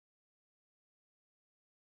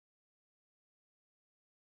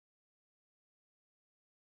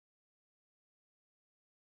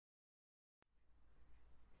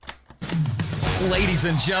Ladies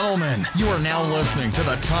and gentlemen, you are now listening to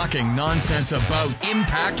the Talking Nonsense About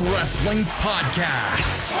Impact Wrestling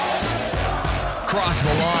podcast. Cross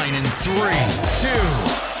the line in 3, 2,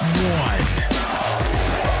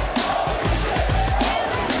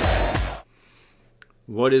 1.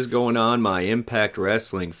 What is going on, my Impact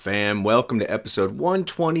Wrestling fam? Welcome to episode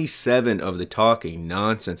 127 of the Talking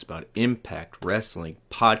Nonsense About Impact Wrestling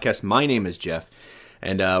podcast. My name is Jeff,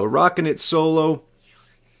 and we're rocking it solo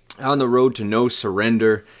on the road to no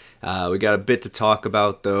surrender. We got a bit to talk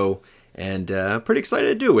about, though, and I'm pretty excited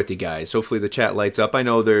to do it with you guys. Hopefully the chat lights up. I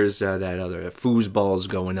know there's that other foosballs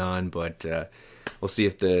going on, but we'll see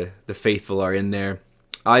if the faithful are in there.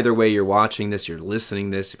 Either way you're watching this, you're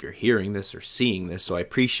listening this, if you're hearing this or seeing this, so I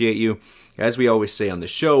appreciate you. As we always say on the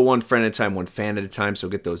show, one friend at a time, one fan at a time, so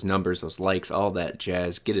get those numbers, those likes, all that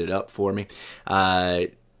jazz. Get it up for me.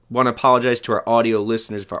 Want to apologize to our audio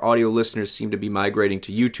listeners. If our audio listeners seem to be migrating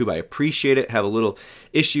to YouTube, I appreciate it. Have a little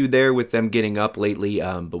issue there with them getting up lately,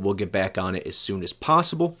 but we'll get back on it as soon as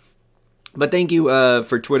possible. But thank you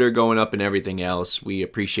for Twitter going up and everything else. We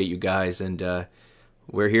appreciate you guys, and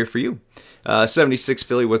we're here for you. 76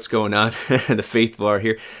 Philly, what's going on? The faithful are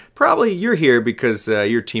here. Probably you're here because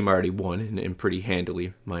your team already won, and pretty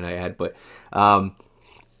handily, might I add. But I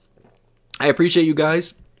appreciate you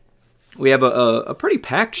guys. We have a pretty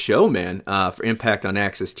packed show, man, for Impact on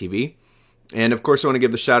Access TV. And, of course, I want to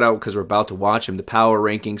give the shout-out because we're about to watch them, the Power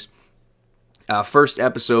Rankings. First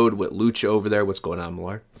episode with Lucha over there. What's going on,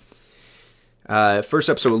 Millar? First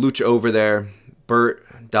episode with Lucha over there. Bert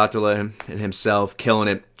Datala and himself killing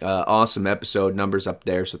it. Awesome episode. Numbers up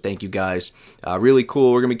there, so thank you guys. Really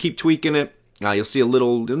cool. We're going to keep tweaking it. You'll see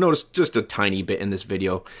you'll notice just a tiny bit in this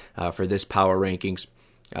video for this Power Rankings.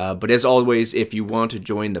 But as always, if you want to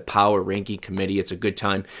join the Power Ranking Committee, it's a good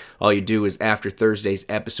time. All you do is after Thursday's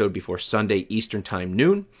episode before Sunday Eastern Time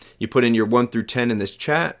noon, you put in your 1 through 10 in this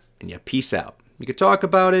chat, and you peace out. You could talk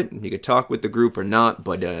about it, you could talk with the group or not,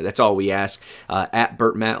 but that's all we ask. At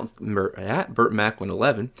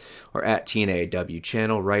BurtMac111 or at TNAW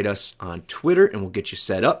channel, write us on Twitter, and we'll get you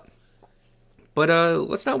set up. But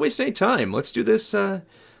let's not waste any time. Let's do this.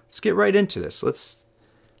 Let's get right into this. Let's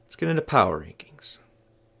get into Power Rankings.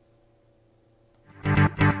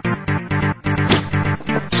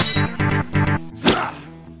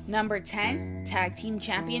 Number 10, Tag Team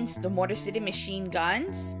Champions, the Motor City Machine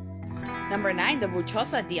Guns. Number 9, the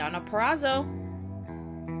Buchosa, Deonna Purrazzo.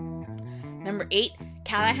 Number 8,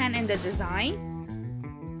 Callahan and the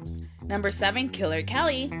Design. Number 7, Killer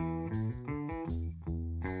Kelly.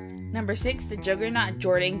 Number 6, the Juggernaut,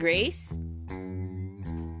 Jordan Grace.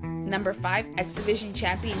 Number 5, X Division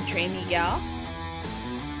Champion, Trey Miguel.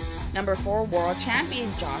 Number 4, World Champion,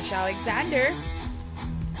 Josh Alexander.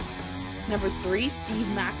 Number 3,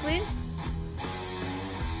 Steve Macklin.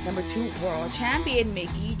 Number 2, World Champion,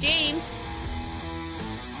 Mickie James.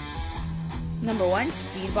 Number 1,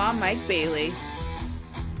 Speedball, Mike Bailey.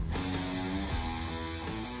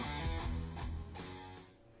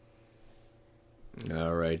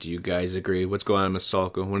 All right, do you guys agree? What's going on,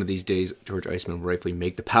 Masalko? One of these days, George Iceman will rightfully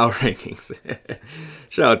make the Power Rankings.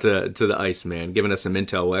 Shout out to the Iceman, giving us some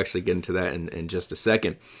intel. We'll actually get into that in just a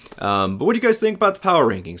second. But what do you guys think about the Power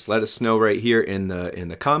Rankings? Let us know right here in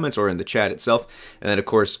the comments or in the chat itself. And then, of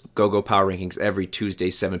course, go Power Rankings every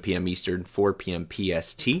Tuesday, 7 p.m. Eastern, 4 p.m.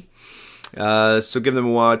 PST. So give them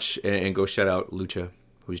a watch and go shout out Lucha,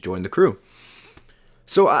 who's joined the crew.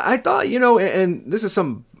 So I thought, and this is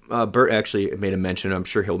some... Bert actually made a mention, I'm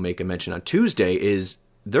sure he'll make a mention on Tuesday, is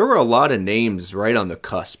there were a lot of names right on the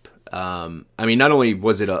cusp. Not only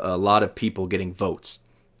was it a lot of people getting votes,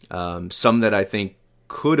 some that I think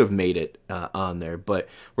could have made it on there, but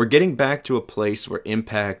we're getting back to a place where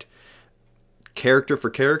Impact, character for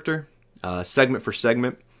character, segment for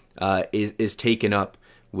segment, is taken up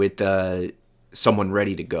with someone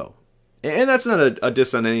ready to go. And that's not a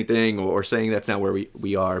diss on anything or saying that's not where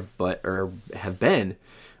we are, or have been.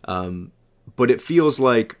 But it feels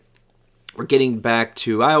like we're getting back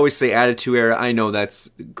to, I always say Attitude Era. I know that's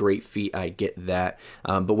great feat. I get that.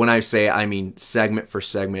 But when I say, I mean segment for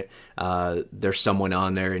segment, there's someone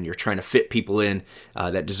on there and you're trying to fit people in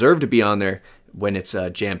that deserve to be on there when it's a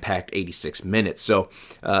jam-packed 86 minutes. So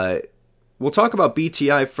we'll talk about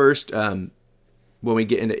BTI first when we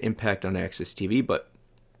get into Impact on Access TV. But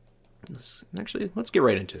let's get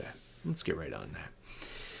right into that. Let's get right on that.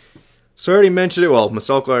 So I already mentioned it. Well,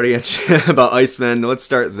 Masalko already mentioned about Iceman. Let's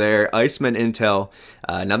start there. Iceman Intel.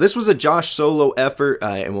 Now, this was a Josh solo effort,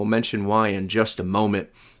 and we'll mention why in just a moment.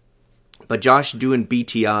 But Josh doing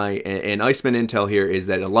BTI and Iceman Intel here is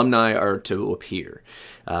that alumni are to appear.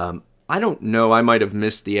 I don't know. I might have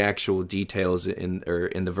missed the actual details in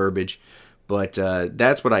the verbiage. But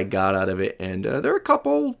that's what I got out of it. And there are a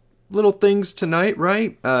couple little things tonight,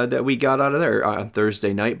 right, that we got out of there on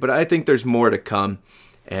Thursday night. But I think there's more to come.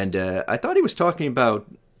 And I thought he was talking about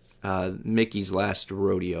Mickey's last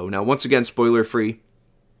rodeo. Now, once again, spoiler-free,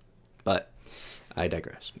 but I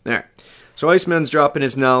digress. All right. So Iceman's dropping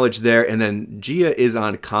his knowledge there, and then Gia is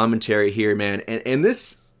on commentary here, man. And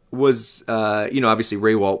this was, obviously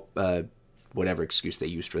Ray Walt, whatever excuse they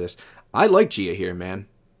used for this. I like Gia here, man.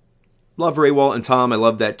 Love Ray Walt and Tom. I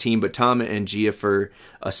love that team. But Tom and Gia for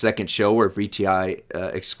a second show or BTI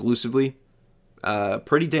exclusively,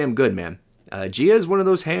 pretty damn good, man. Gia is one of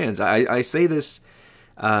those hands. I say this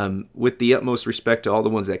with the utmost respect to all the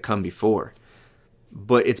ones that come before.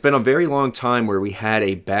 But it's been a very long time where we had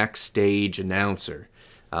a backstage announcer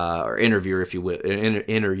or interviewer, if you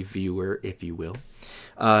will,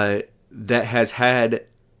 that has had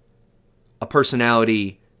a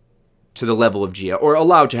personality to the level of Gia, or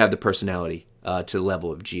allowed to have the personality to the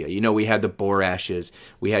level of Gia. We had the Borashes,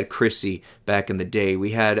 we had Chrissy back in the day,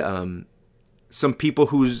 we had some people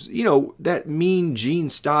who's, that Mean Gene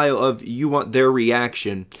style of you want their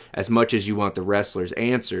reaction as much as you want the wrestler's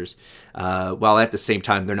answers, while at the same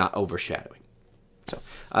time they're not overshadowing. So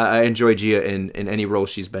I enjoy Gia in any role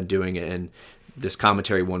she's been doing, and this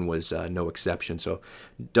commentary one was no exception. So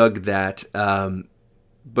dug that.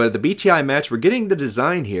 But the BTI match, we're getting the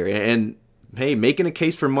design here, and hey, making a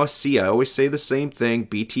case for must-see. I always say the same thing.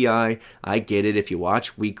 BTI, I get it. If you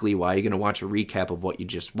watch weekly, why are you going to watch a recap of what you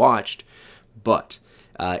just watched? But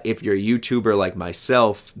if you're a YouTuber like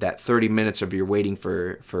myself, that 30 minutes of you're waiting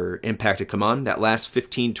for Impact to come on, that last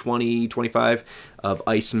 15, 20, 25 of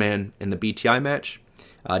Iceman in the BTI match,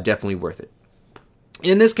 definitely worth it.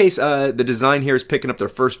 In this case, the design here is picking up their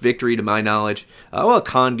first victory, to my knowledge.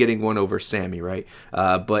 Khan getting one over Sammy, right?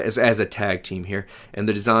 But as a tag team here. And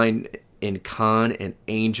the design in Khan and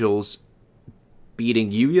Angels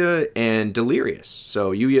beating Yuya and Delirious.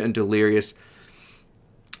 So Yuya and Delirious.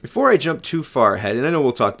 Before I jump too far ahead, and I know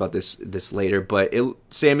we'll talk about this later, but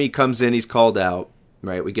Sammy comes in, he's called out,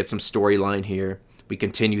 right? We get some storyline here. We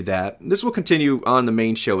continue that. This will continue on the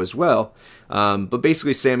main show as well. But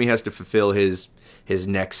basically, Sammy has to fulfill his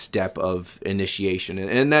next step of initiation,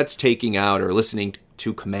 and that's taking out or listening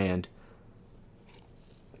to command.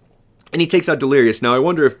 And he takes out Delirious. Now, I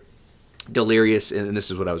wonder if Delirious, and this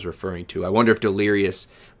is what I was referring to, I wonder if Delirious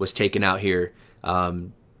was taken out here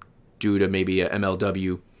due to maybe a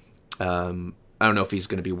MLW. I don't know if he's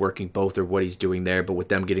going to be working both or what he's doing there, but with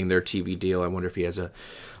them getting their TV deal, I wonder if he has a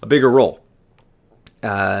bigger role.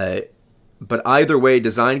 But either way,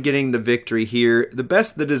 design getting the victory here. The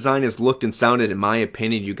best the design has looked and sounded, in my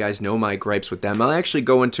opinion. You guys know my gripes with them. I'll actually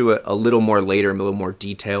go into a little more later, a little more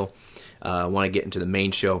detail. I want to get into the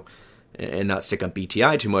main show and not stick on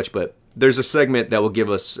BTI too much, but there's a segment that will give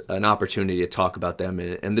us an opportunity to talk about them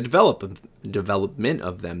and the development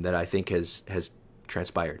of them that I think has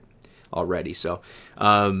transpired already. So,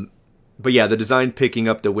 but yeah, the design picking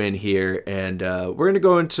up the win here, and we're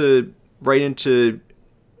going to go right into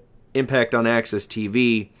Impact on Access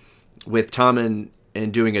TV with Tom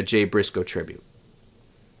and doing a Jay Briscoe tribute.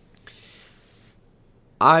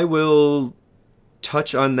 I will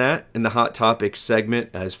touch on that in the Hot Topics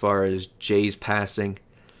segment as far as Jay's passing,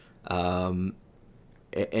 and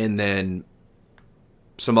then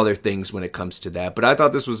some other things when it comes to that. But I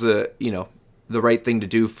thought this was the right thing to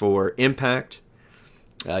do for Impact.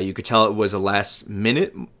 You could tell it was a last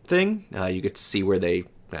minute thing. You get to see where the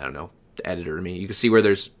editor, you can see where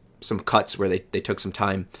there's some cuts where they took some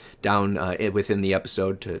time down within the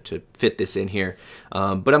episode to fit this in here.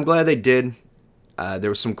 But I'm glad they did.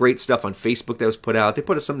 There was some great stuff on Facebook that was put out. They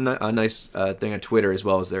put a nice thing on Twitter as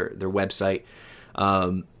well as their website.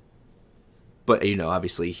 But,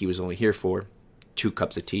 obviously he was only here for 2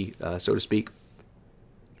 cups of tea, so to speak.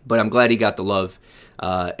 But I'm glad he got the love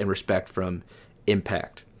and respect from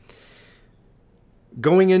Impact.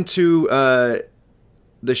 Going into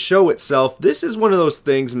the show itself, this is one of those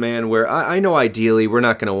things, man, where I know ideally we're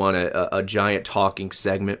not going to want a giant talking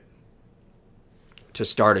segment to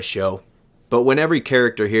start a show. But when every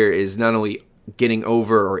character here is not only getting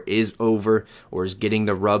over or is getting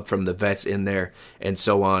the rub from the vets in there and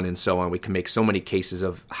so on, we can make so many cases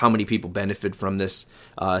of how many people benefit from this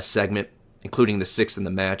segment, including the 6 in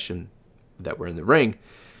the match and that were in the ring.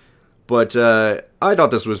 But I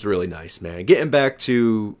thought this was really nice, man. Getting back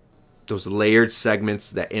to those layered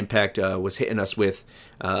segments that Impact was hitting us with,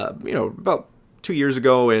 about 2 years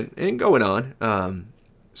ago and going on.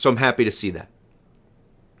 So I'm happy to see that.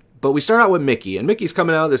 But we start out with Mickey, and Mickey's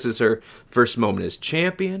coming out. This is her first moment as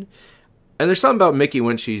champion, and there's something about Mickey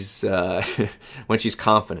when she's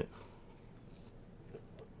confident.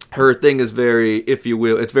 her thing is very, if you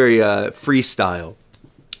will, it's very freestyle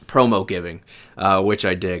promo giving, which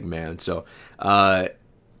I dig, man. So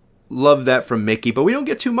love that from Mickie, but we don't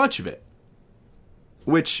get too much of it.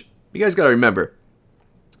 Which you guys got to remember,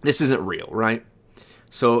 this isn't real, right?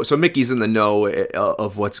 So Mickie's in the know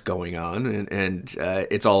of what's going on, and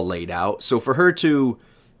it's all laid out. So for her to,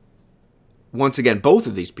 once again, both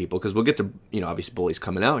of these people, because we'll get to, obviously Bully's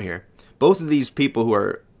coming out here, both of these people who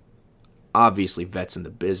are obviously vets in the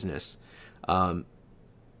business,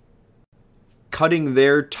 cutting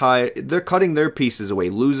their pieces away,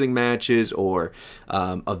 losing matches, or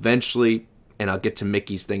eventually, and I'll get to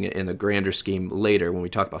Mickie's thing in the grander scheme later when we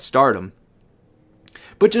talk about Stardom,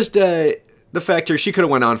 but just the fact here, she could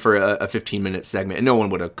have went on for a 15-minute segment and no one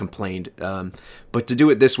would have complained, but to do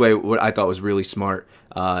it this way, what I thought was really smart,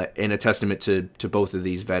 and a testament to both of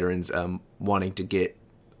these veterans wanting to get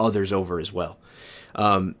others over as well.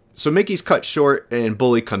 So Mickie's cut short and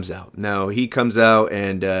Bully comes out. Now he comes out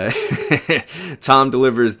and Tom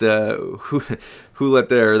delivers the who let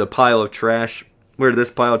the pile of trash. Where did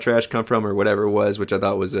this pile of trash come from, or whatever it was, which I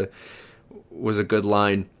thought was a good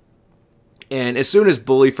line. And as soon as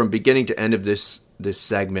Bully, from beginning to end of this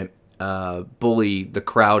segment, Bully, the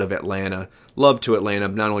crowd of Atlanta, love to Atlanta,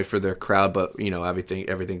 not only for their crowd, but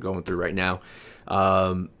everything going through right now.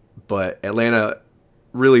 But Atlanta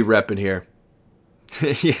really repping here.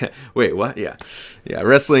 Yeah. Wait, what? Yeah.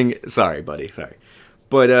 Wrestling. Sorry, buddy. Sorry.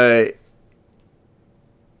 But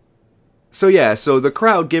so the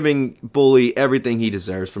crowd giving Bully everything he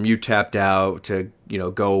deserves, from "you tapped out" to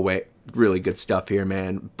go away. Really good stuff here,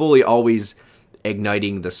 man. Bully always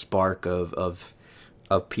igniting the spark of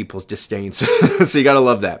people's disdain. So you gotta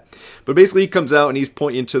love that. But basically, he comes out and he's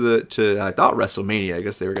pointing to I thought WrestleMania. I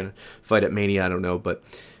guess they were gonna fight at Mania. I don't know, but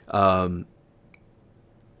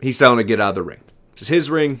he's telling him to get out of the ring. This is his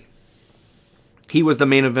ring. He was the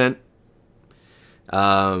main event.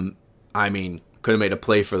 I mean, could have made a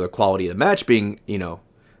play for the quality of the match being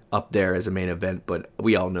up there as a main event, but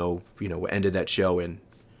we all know what ended that show and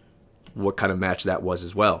what kind of match that was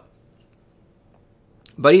as well.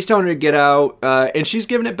 But he's telling her to get out, and she's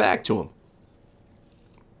giving it back to him.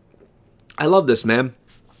 I love this, man.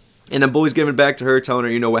 And then Bully's giving it back to her,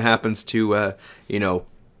 telling her, what happens to,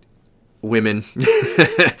 women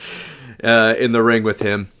in the ring with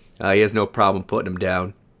him. He has no problem putting them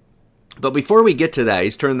down. But before we get to that,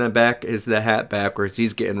 he's turning the hat backwards.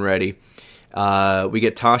 He's getting ready. We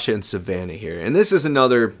get Tasha and Savannah here. And this is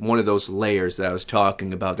another one of those layers that I was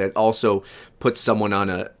talking about that also puts someone on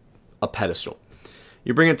a pedestal.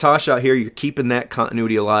 You're bringing Tasha out here. You're keeping that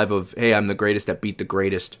continuity alive of, hey, I'm the greatest that beat the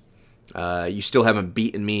greatest. You still haven't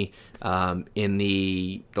beaten me in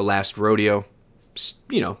the last rodeo,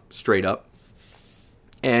 straight up.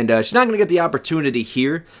 And she's not going to get the opportunity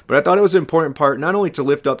here, but I thought it was an important part, not only to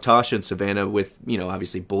lift up Tasha and Savannah with,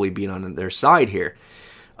 obviously Bully being on their side here,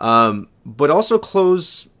 but also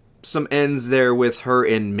close some ends there with her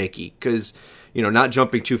and Mickie, because, not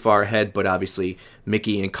jumping too far ahead, but obviously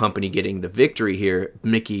Mickie and company getting the victory here,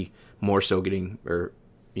 Mickie more so getting, or,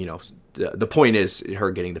 the point is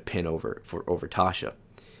her getting the pin over Tasha.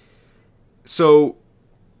 So,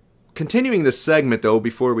 continuing this segment, though,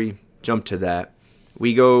 before we jump to that,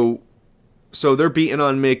 we go, so they're beating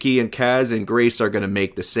on Mickie, and Kaz and Grace are going to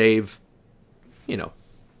make the save.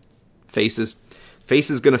 Faces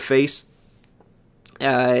going to face.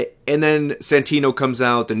 And then Santino comes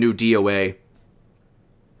out, the new DOA.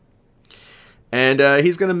 And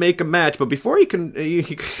he's going to make a match, but before he can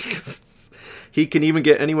even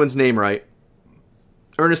get anyone's name right,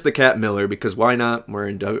 Ernest the Cat Miller, because why not? We're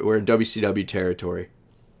in WCW territory.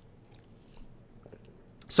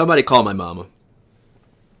 Somebody call my mama.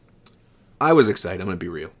 I was excited, I'm going to be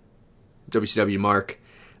real. WCW Mark.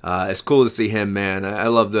 It's cool to see him, man. I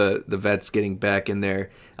love the vets getting back in there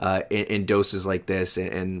in doses like this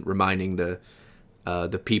and reminding the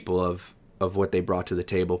people of what they brought to the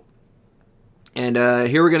table. And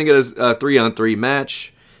here we're going to get a 3-on-3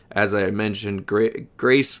 match. As I mentioned,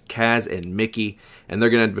 Grace, Kaz, and Mickie. And they're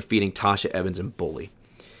going to end up defeating Tasha, Evans, and Bully.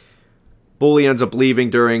 Bully ends up leaving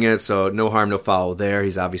during it, so no harm, no foul there.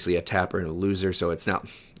 He's obviously a tapper and a loser, so it's not...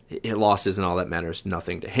 losses and all that matters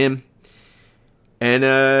nothing to him. And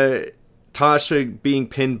Tasha being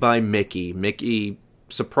pinned by Mickie. Mickie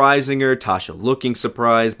surprising her, Tasha looking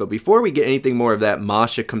surprised. But before we get anything more of that,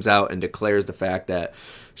 Masha comes out and declares the fact that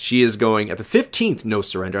she is going at the 15th no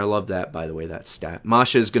surrender. I love that, by the way, that stat.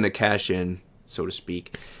 Masha is going to cash in, so to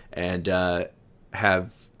speak, and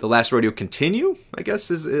have the last rodeo continue, I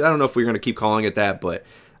guess. I don't know if we're going to keep calling it that, but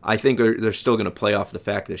I think they're still going to play off the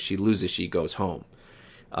fact that if she loses, she goes home.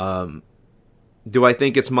 Do I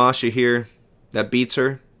think it's Masha here that beats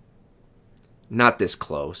her? not this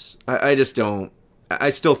close. I just don't. I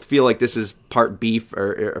still feel like this is part B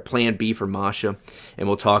or plan B for Masha, and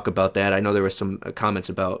we'll talk about that. I know there was some comments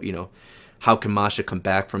about, how can Masha come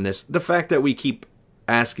back from this? The fact that we keep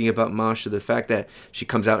asking about Masha, the fact that she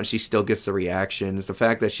comes out and she still gets the reactions, the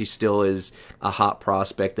fact that she still is a hot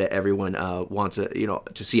prospect that everyone wants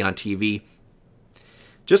to see on TV.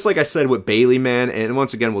 Just like I said with Bayley, man, and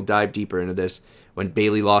once again we'll dive deeper into this. When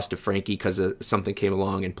Bayley lost to Frankie because something came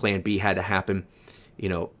along and Plan B had to happen,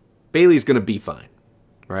 Bayley's gonna be fine.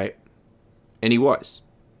 Right, and he was.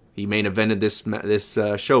 He main evented this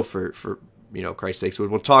show for Christ's sakes,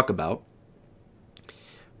 we'll talk about.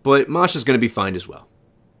 But Masha's going to be fine as well.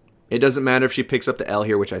 It doesn't matter if she picks up the L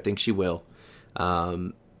here, which I think she will,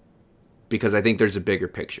 because I think there's a bigger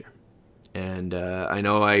picture. And I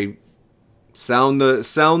know I sound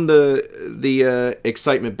the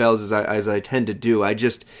excitement bells as I tend to do.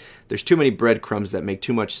 There's too many breadcrumbs that make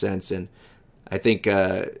too much sense, and I think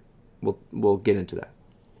we'll get into that.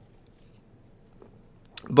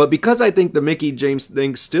 But because I think the Mickie James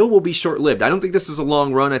thing still will be short-lived, I don't think this is a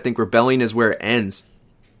long run. I think Rebellion is where it ends.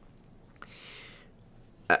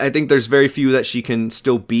 I think there's very few that she can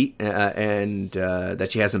still beat, and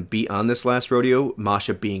that she hasn't beat on this last rodeo,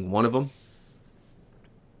 Masha being one of them.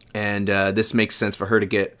 And this makes sense for her to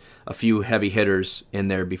get a few heavy hitters in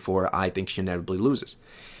there before I think she inevitably loses.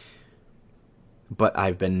 But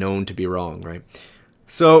I've been known to be wrong, right?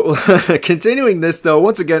 So, continuing this, though,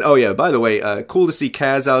 once again, oh yeah, by the way, cool to see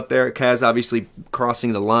Kaz out there. Kaz obviously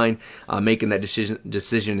crossing the line, making that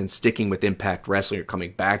decision and sticking with Impact Wrestling, or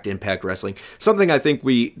coming back to Impact Wrestling. Something I think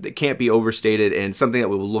that can't be overstated, and something that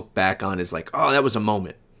we will look back on is like, oh, that was a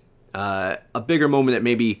moment. A bigger moment that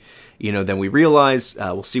maybe, than we realize.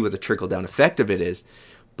 We'll see what the trickle-down effect of it is.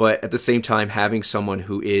 But at the same time, having someone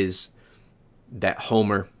who is that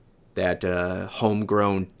homer, that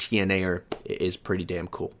homegrown TNAer is pretty damn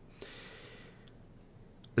cool.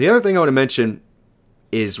 The other thing I want to mention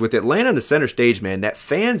is with Atlanta on the center stage, man, that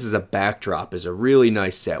fans as a backdrop is a really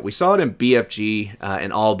nice set. We saw it in BFG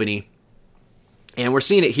in Albany, and we're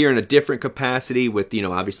seeing it here in a different capacity with,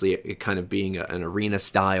 obviously it kind of being an arena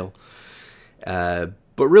style. But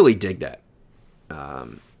really dig that.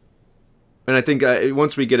 And I think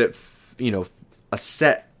once we get it, a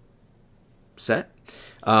set,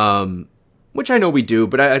 which I know we do,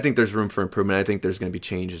 but I think there's room for improvement. I think there's going to be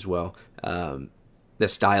change as well that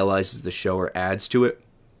stylizes the show or adds to it.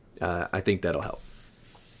 I think that'll help.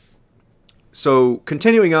 So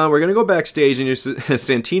continuing on, we're going to go backstage and use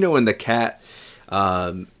Santino and the Cat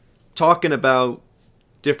talking about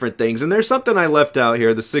different things. And there's something I left out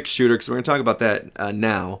here, the 6-shooter, because we're going to talk about that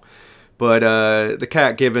now. But the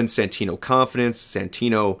Cat giving Santino confidence.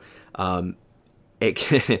 Santino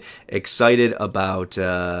excited about,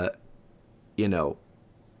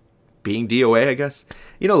 being DOA, I guess.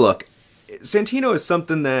 Look, Santino is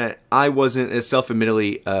something that I wasn't, as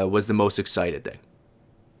self-admittedly, was the most excited thing.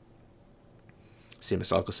 Sam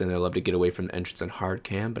Masako saying they'd love to get away from the entrance on hard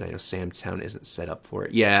cam, but I know Samtown isn't set up for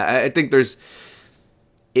it. Yeah, I think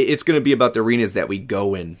it's going to be about the arenas that we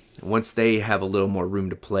go in. Once they have a little more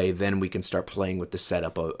room to play, then we can start playing with the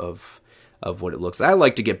setup of what it looks like. I'd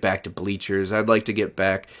like to get back to bleachers. I'd like to get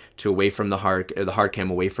back to away from the hard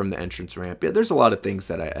cam, away from the entrance ramp. Yeah, there's a lot of things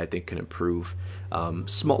that I think can improve.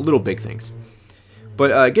 Small, little big things.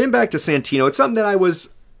 But getting back to Santino, it's something that I was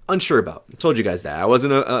unsure about. I told you guys that. I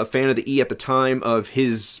wasn't a fan of the E at the time of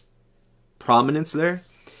his prominence there.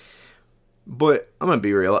 But I'm going to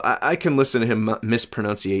be real. I can listen to him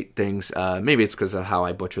mispronunciate things. Maybe it's because of how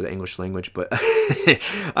I butcher the English language, but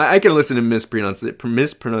I can listen to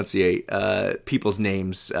mispronunciate people's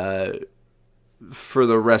names for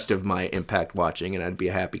the rest of my Impact watching, and I'd be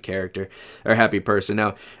a happy character, or happy person.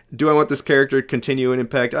 Now, do I want this character to continue in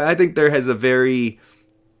Impact? I think there has a very...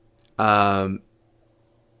 I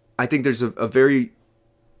think there's a very...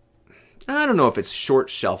 I don't know if it's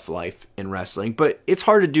short shelf life in wrestling, but it's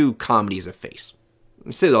hard to do comedy as a face.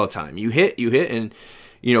 I say it all the time. You hit, and,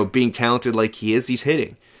 being talented like he is, he's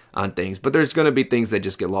hitting on things. But there's going to be things that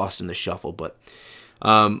just get lost in the shuffle. But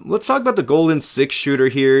let's talk about the Golden 6-shooter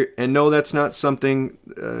here. And no, that's not something,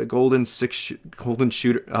 Golden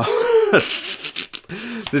Shooter. Oh.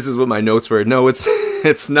 This is what my notes were. No,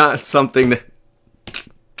 it's not something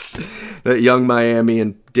that Young Miami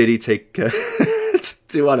and Diddy take...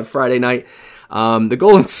 do on a Friday night. The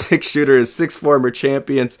Golden 6-shooter is 6 former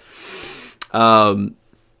champions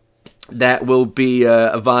that will be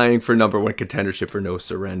vying for number 1 contendership for No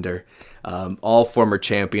Surrender. All former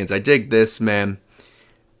champions. I dig this, man.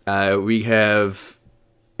 We have...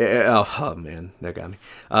 Oh, man. That got me.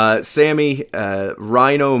 Sammy,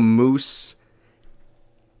 Rhino, Moose,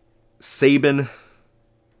 Sabin.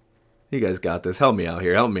 You guys got this. Help me out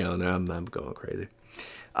here. Help me out there. I'm going crazy.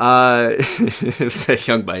 It was that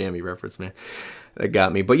Young Miami reference, man. That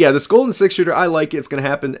got me. But yeah, this Golden Six Shooter, I like it. It's going to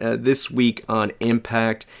happen this week on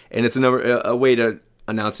Impact. And it's a way to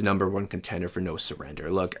announce a number one contender for No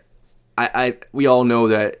Surrender. Look, we all know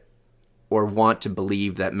that, or want to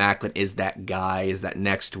believe that Maclin is that guy, is that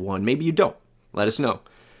next one. Maybe you don't. Let us know.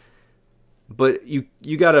 But you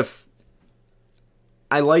got to...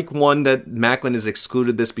 I like one that Maclin has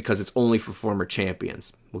excluded this because it's only for former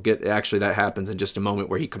champions. We'll get... Actually, that happens in just a moment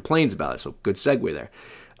where he complains about it. So good segue there.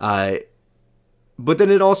 But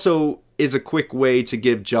then it also is a quick way to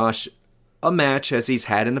give Josh a match, as he's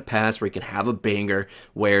had in the past, where he can have a banger,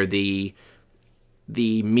 where the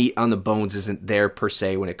meat on the bones isn't there per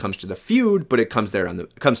se when it comes to the feud, but it comes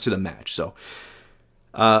to the match. So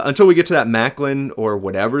until we get to that Maclin or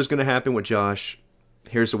whatever is going to happen with Josh,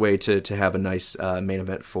 here's a way to have a nice main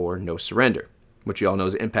event for No Surrender, which you all know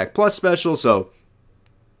is an Impact Plus special. So,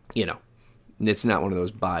 you know, it's not one of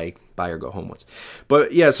those buy or go home ones.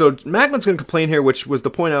 But yeah, so Maclin's going to complain here, which was the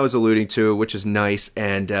point I was alluding to, which is nice.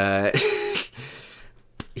 And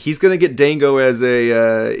he's going to get Dango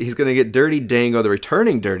he's going to get Dirty Dango, the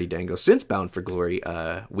returning Dirty Dango, since Bound for Glory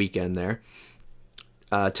weekend there,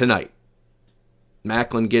 tonight.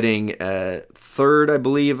 Maclin getting third, I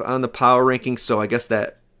believe, on the power rankings. So I guess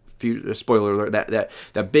that, spoiler alert,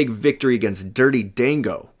 that big victory against Dirty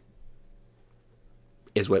Dango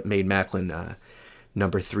is what made Maclin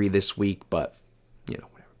number 3 this week. But, you know,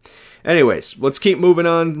 whatever. Anyways, let's keep moving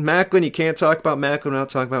on. Maclin, you can't talk about Maclin without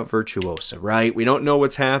talking about Virtuosa, right? We don't know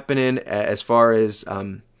what's happening as far as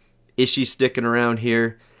is she sticking around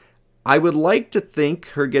here. I would like to think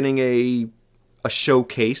her getting a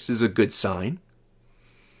showcase is a good sign.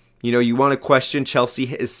 You know, you want to question Chelsea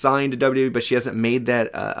is signed to WWE, but she hasn't made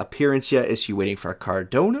that appearance yet. Is she waiting for a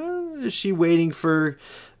Cardona? Is she waiting for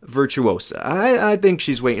Virtuosa? I think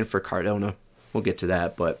she's waiting for Cardona. We'll get to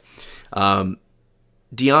that, but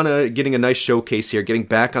Deonna getting a nice showcase here, getting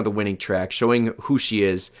back on the winning track, showing who she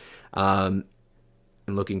is, and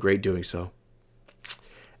looking great doing so.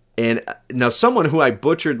 And now someone who I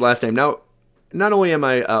butchered last name. Now, not only am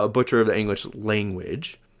I a butcher of the English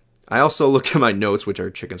language, I also looked at my notes, which are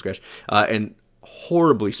chicken scratch, and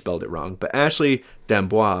horribly spelled it wrong. But Ashley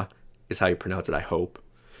D'Amboise is how you pronounce it, I hope.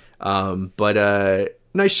 But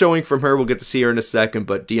nice showing from her. We'll get to see her in a second.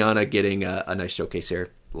 But Deonna getting a nice showcase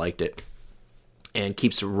here. Liked it. And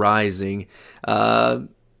keeps rising. Deonna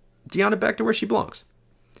back to where she belongs.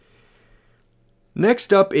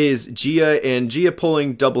 Next up is Gia, and Gia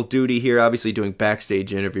pulling double duty here, obviously doing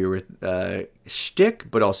backstage interview with Shtick,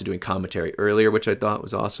 but also doing commentary earlier, which I thought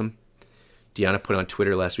was awesome. Deonna put on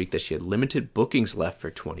Twitter last week that she had limited bookings left for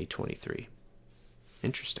 2023.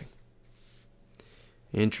 Interesting.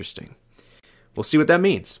 We'll see what that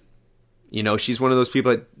means. You know, she's one of those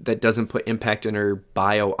people that doesn't put Impact in her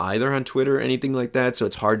bio either on Twitter or anything like that, so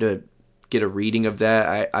it's hard to get a reading of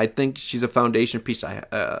that. I think she's a foundation piece.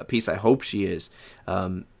 I hope she is.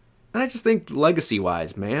 And I just think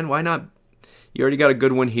legacy-wise, man, why not? You already got a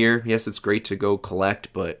good one here. Yes, it's great to go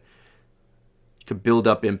collect, but you could build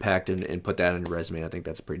up Impact and put that on your resume. I think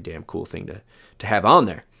that's a pretty damn cool thing to have on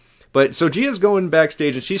there. But so Gia's going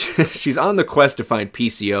backstage, and she's on the quest to find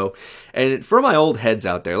PCO. And for my old heads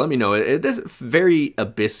out there, let me know. This is very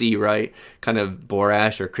Abyssy, right? Kind of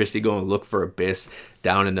Borash or Christy going to look for Abyss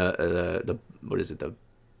down in the what is it, the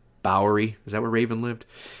Bowery? Is that where Raven lived?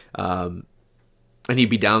 And he'd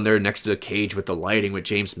be down there next to the cage with the lighting with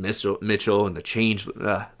James Mitchell and the chains.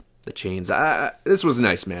 This was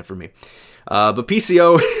nice, man, for me. But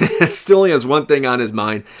PCO still only has one thing on his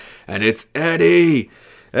mind, and it's Eddie.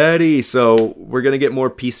 So we're going to get more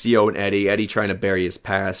PCO and Eddie. Eddie trying to bury his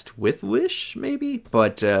past with Wish, maybe?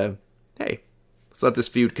 But, hey, let's let this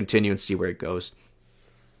feud continue and see where it goes.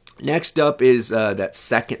 Next up is that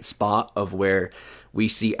second spot of where we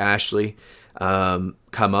see Ashley come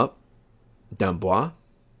up. D'Amboise.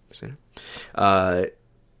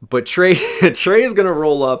 But Trey is going to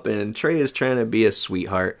roll up, and Trey is trying to be a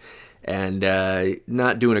sweetheart and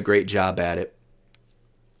not doing a great job at it.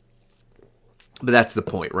 But that's the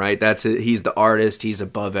point, right? He's the artist. He's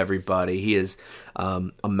above everybody. He is a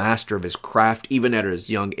master of his craft, even at his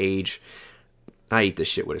young age. I eat this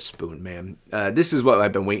shit with a spoon, man. This is what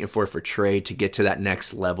I've been waiting for Trey to get to that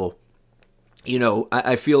next level. You know,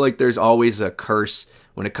 I feel like there's always a curse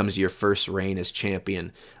when it comes to your first reign as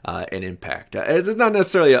champion in Impact. It's not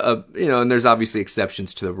necessarily and there's obviously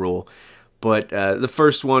exceptions to the rule. But the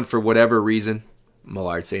first one, for whatever reason,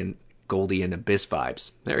 Millard saying Goldie and Abyss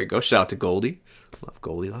vibes. There you go. Shout out to Goldie. Love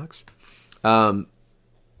Goldilocks. But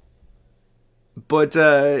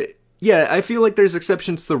yeah, I feel like there's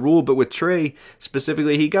exceptions to the rule, but with Trey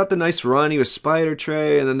specifically, he got the nice run. He was Spider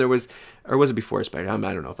Trey, and then there was, or was it before Spider? I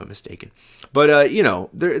don't know if I'm mistaken. But,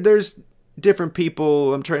 there's different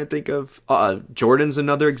people. I'm trying to think of, Jordan's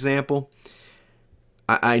another example.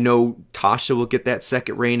 I know Tasha will get that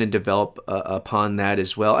second reign and develop upon that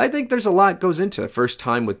as well. I think there's a lot goes into it. First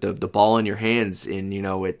time with the ball in your hands, and,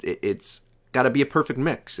 it's got to be a perfect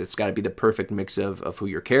mix. It's got to be the perfect mix of who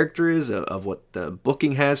your character is, of what the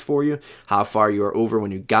booking has for you, how far you are over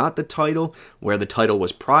when you got the title, where the title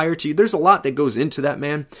was prior to you. There's a lot that goes into that,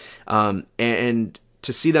 man. And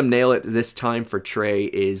to see them nail it this time for Trey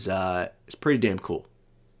is pretty damn cool.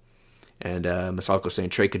 And Masako saying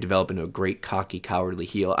Trey could develop into a great, cocky, cowardly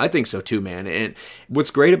heel. I think so too, man. And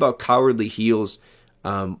what's great about cowardly heels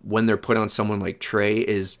when they're put on someone like Trey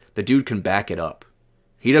is the dude can back it up.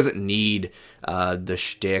 He doesn't need the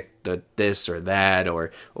shtick, the this or that,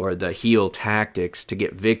 or the heel tactics to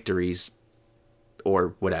get victories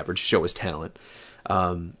or whatever, to show his talent.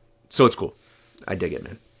 So it's cool. I dig it,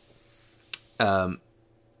 man.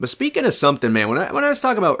 But speaking of something, man, when I was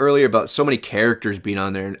talking about earlier about so many characters being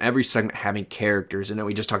on there and every segment having characters, and then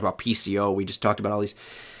we just talked about PCO, we just talked about all these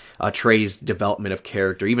Trey's development of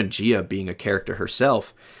character, even Gia being a character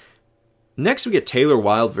herself. Next, we get Taylor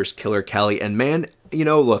Wilde versus Killer Kelly, and man,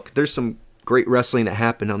 look, there's some great wrestling that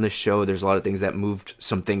happened on this show. There's a lot of things that moved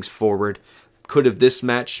some things forward. Could have this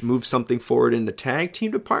match moved something forward in the tag team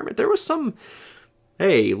department? There was some,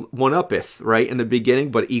 one-uppeth, right, in the beginning,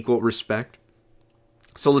 but equal respect.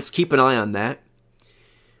 So let's keep an eye on that.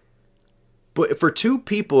 But for two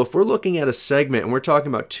people, if we're looking at a segment and we're talking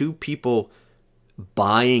about two people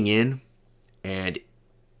buying in and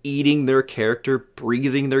eating their character,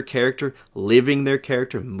 breathing their character, living their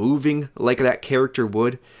character, moving like that character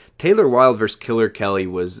would, Taylor Wilde versus Killer Kelly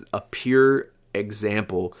was a pure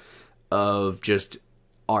example of just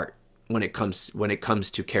art when it comes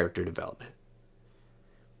to character development.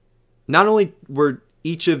 Not only were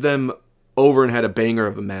each of them over and had a banger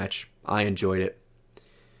of a match, I enjoyed it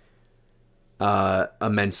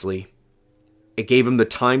immensely. It gave them the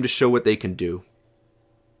time to show what they can do.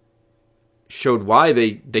 Showed why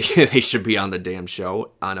they should be on the damn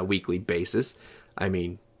show on a weekly basis. I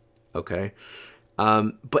mean, okay.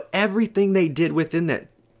 But everything they did within that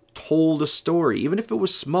told a story. Even if it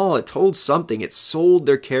was small, it told something. It sold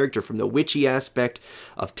their character from the witchy aspect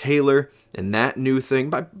of Taylor and that new thing.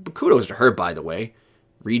 But kudos to her, by the way.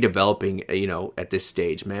 Redeveloping, at this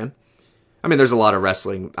stage, man. I mean, there's a lot of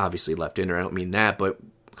wrestling, obviously, left in her. I don't mean that, but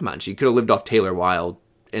come on. She could have lived off Taylor Wilde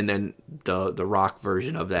and then the Rock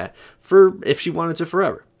version of that for if she wanted to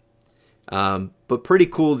forever. But pretty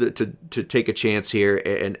cool to take a chance here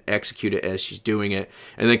and execute it as she's doing it.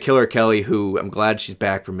 And then Killer Kelly, who I'm glad she's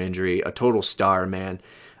back from injury, a total star, man,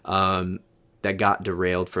 that got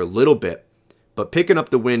derailed for a little bit. But picking up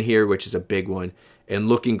the win here, which is a big one, and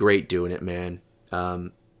looking great doing it, man.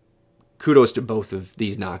 Kudos to both of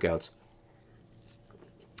these knockouts.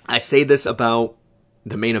 I say this about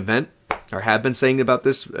the main event, or have been saying about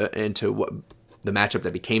this into what the matchup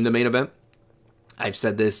that became the main event. I've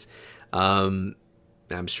said this. I'm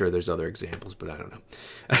sure there's other examples, but I don't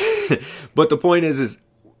know. But the point is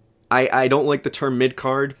I don't like the term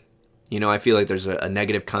mid-card. I feel like there's a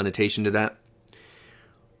negative connotation to that.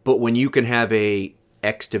 But when you can have a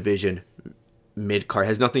X division mid-card,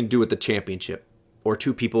 has nothing to do with the championship, or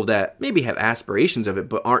two people that maybe have aspirations of it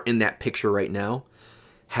but aren't in that picture right now,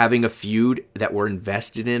 having a feud that we're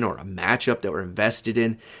invested in or a matchup that we're invested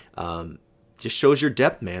in just shows your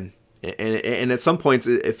depth, man. And at some points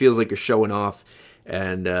it feels like you're showing off.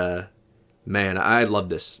 And man, I love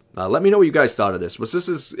this. Let me know what you guys thought of this. Was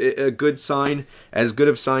this a good sign, as good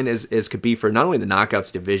of sign as could be for not only the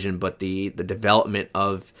Knockouts division but the development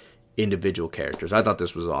of individual characters? I thought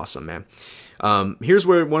this was awesome, man. Here's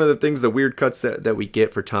where one of the things, the weird cuts that we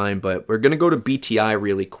get for time, but we're going to go to BTI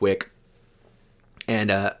really quick.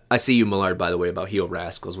 And I see you, Millard, by the way, about Heel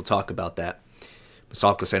Rascals. We'll talk about that.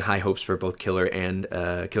 Masako saying high hopes for both Killer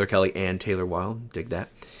Kelly and Taylor Wilde. Dig that.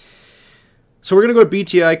 So we're going to go to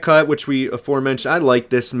BTI cut, which we aforementioned. I like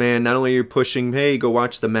this, man. Not only are you pushing, hey, go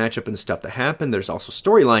watch the matchup and stuff that happened, there's also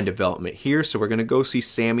storyline development here. So we're going to go see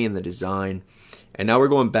Sammy and the Design. And now we're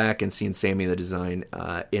going back and seeing Sammy and the Design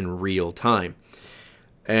in real time.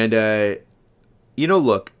 And,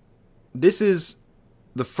 look, this is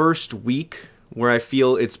the first week where I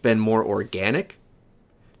feel it's been more organic.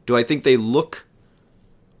 Do I think they look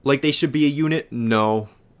like they should be a unit? No.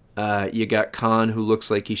 You got Khan, who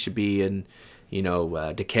looks like he should be in,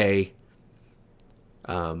 Decay.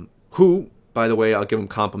 Who, by the way, I'll give him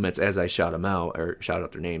compliments as I shout them out, or shout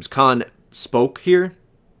out their names. Khan spoke here.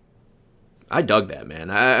 I dug that, man.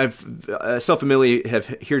 I've self-familiarly have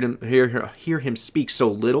hear him speak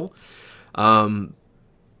so little,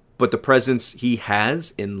 but the presence he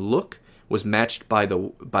has in look was matched by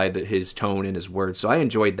his tone and his words. So I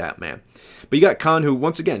enjoyed that, man. But you got Khan, who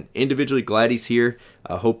once again individually glad he's here.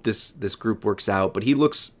 I hope this group works out, but he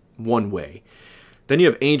looks one way. Then you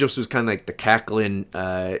have Angels, who's kind of like the cackling,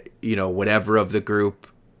 whatever of the group.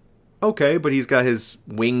 Okay, but he's got his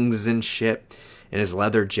wings and shit and his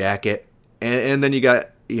leather jacket. And then you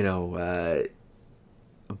got,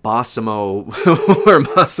 Massimo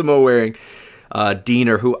wearing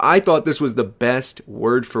Diener, who I thought this was the best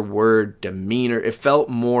word-for-word demeanor. It felt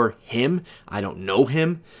more him. I don't know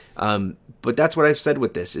him. But that's what I said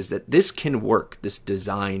with this, is that this can work, this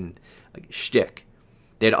design shtick.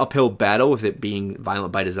 They had an uphill battle with it being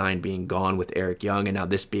Violent by Design being gone with Eric Young, and now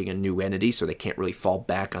this being a new entity, so they can't really fall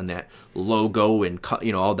back on that logo and,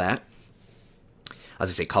 all that. As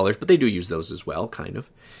I say, colors, but they do use those as well, kind of.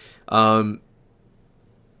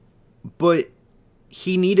 But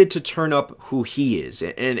he needed to turn up who he is,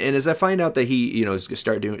 and as I find out that he, is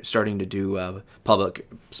starting to do public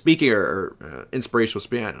speaking or inspirational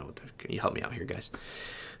speaking. I don't know. Can you help me out here, guys?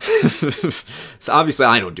 So obviously,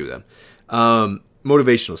 I don't do them.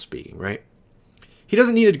 Motivational speaking, right? He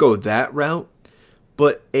doesn't need to go that route,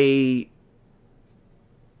 but a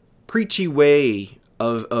preachy way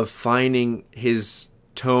of finding his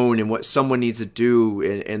tone and what someone needs to do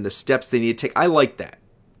and the steps they need to take. I like that.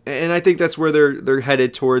 And I think that's where they're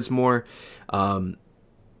headed towards more. And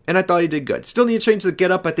I thought he did good. Still need to change the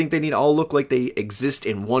getup. I think they need to all look like they exist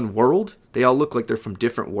in one world. They all look like they're from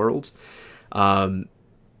different worlds. But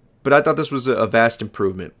I thought this was a vast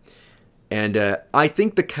improvement. And I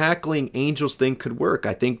think the cackling Angels thing could work.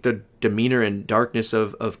 I think the demeanor and darkness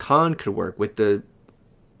of Khan could work with the,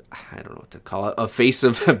 I don't know what to call it, a face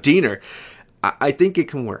of Diener. I think it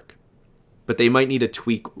can work. But they might need to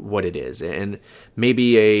tweak what it is. And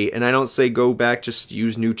maybe and I don't say go back, just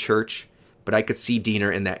use New Church, but I could see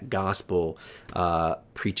Diener in that gospel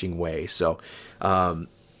preaching way. So, or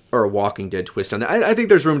a Walking Dead twist on that. I think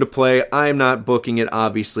there's room to play. I'm not booking it,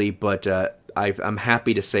 obviously, but I'm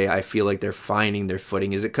happy to say I feel like they're finding their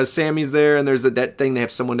footing. Is it because Sammy's there and there's that thing they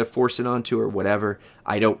have someone to force it onto or whatever?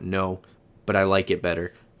 I don't know, but I like it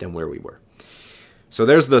better than where we were. So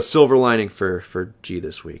there's the silver lining for G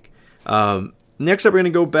this week. Next up, we're going to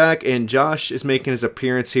go back, and Josh is making his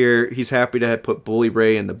appearance here. He's happy to have put Bully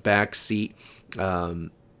Ray in the back seat, and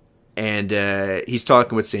he's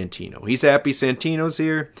talking with Santino. He's happy Santino's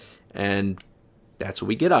here, and that's what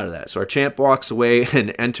we get out of that. So our champ walks away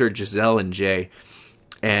and enter Giselle and Jay,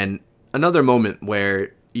 and another moment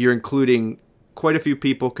where you're including quite a few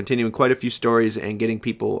people, continuing quite a few stories, and getting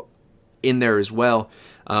people in there as well.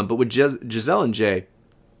 But with Giselle and Jay,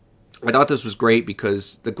 I thought this was great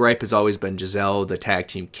because the gripe has always been Giselle, the tag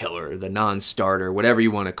team killer, the non-starter, whatever you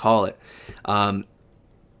want to call it. And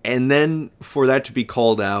then for that to be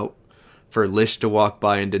called out, for Lish to walk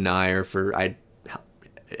by and deny her,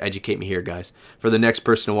 educate me here, guys, for the next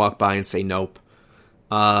person to walk by and say nope.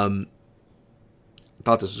 I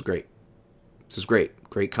thought this was great. This is great.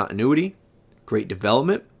 Great continuity, great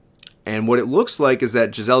development. And what it looks like is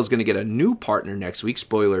that Giselle's going to get a new partner next week,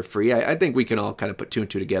 spoiler free. I think we can all kind of put two and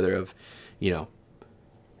two together of,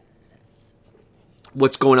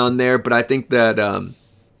 what's going on there. But I think that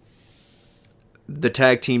the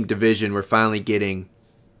tag team division, we're finally getting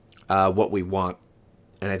what we want.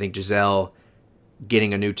 And I think Giselle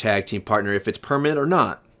getting a new tag team partner, if it's permanent or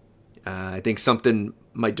not, I think something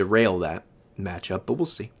might derail that matchup, but we'll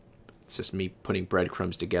see. It's just me putting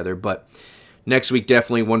breadcrumbs together. But next week,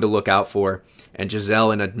 definitely one to look out for. And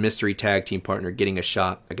Giselle and a mystery tag team partner getting a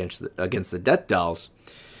shot against the Death Dolls.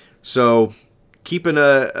 So keeping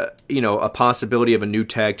a possibility of a new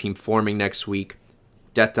tag team forming next week.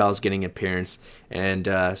 Death Dolls getting an appearance. And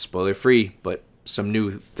spoiler free, but some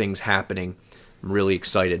new things happening. I'm really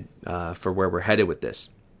excited for where we're headed with this.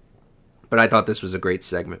 But I thought this was a great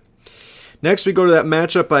segment. Next, we go to that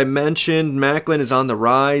matchup I mentioned. Maclin is on the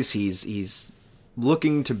rise. He's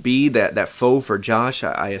looking to be that foe for Josh,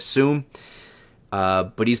 I assume.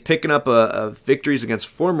 But he's picking up victories against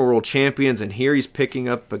former world champions, and here he's picking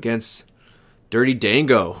up against Dirty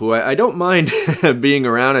Dango, who I don't mind being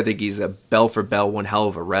around. I think he's a bell for bell, one hell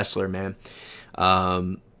of a wrestler, man.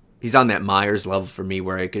 He's on that Myers level for me,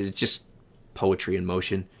 where it's just poetry in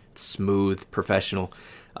motion. It's smooth, professional,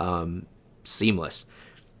 seamless.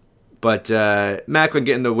 But Maclin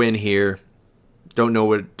getting the win here. Don't know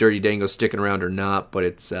what Dirty Dango's sticking around or not, but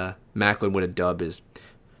it's Maclin with a dub is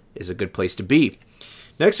a good place to be.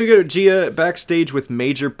 Next, we go to Gia backstage with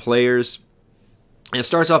major players. And it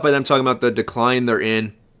starts off by them talking about the decline they're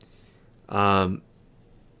in. and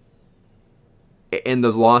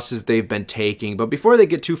the losses they've been taking. But before they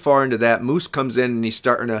get too far into that, Moose comes in and he's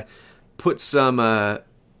starting to put some...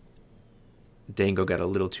 Dango got a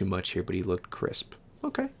little too much here, but he looked crisp.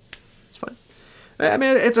 Okay, it's fine. I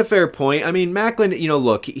mean, it's a fair point. I mean, Macklin,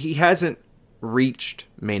 look, he hasn't reached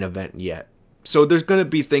main event yet. So there's going to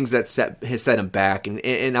be things that set him back,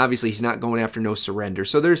 and obviously he's not going after no surrender.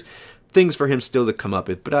 So there's things for him still to come up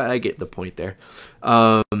with, but I get the point there.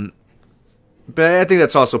 But I think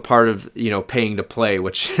that's also part of, paying to play,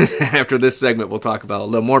 which after this segment we'll talk about a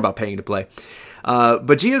little more about paying to play.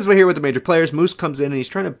 But Gia's here with the major players. Moose comes in and he's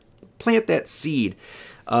trying to plant that seed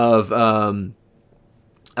of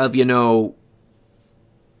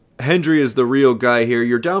Hendry is the real guy here.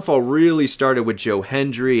 Your downfall really started with Joe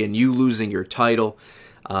Hendry and you losing your title.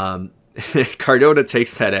 Cardona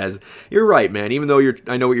takes that as, you're right, man. Even though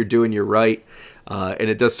I know what you're doing, you're right. And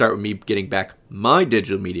it does start with me getting back my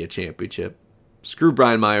digital media championship. Screw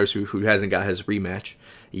Brian Myers, who hasn't got his rematch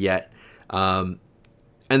yet.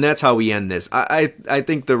 And that's how we end this. I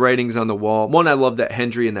think the writing's on the wall. One, I love that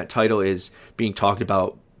Hendry and that title is being talked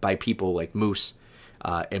about by people like Moose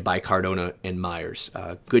and by Cardona and Myers.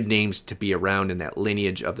 Good names to be around in that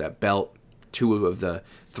lineage of that belt. Two of the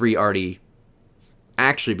three already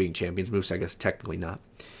actually being champions. Moose, I guess, technically not.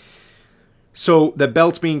 So the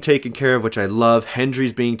belt's being taken care of, which I love.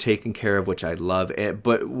 Hendry's being taken care of, which I love.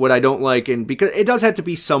 But what I don't like, and because it does have to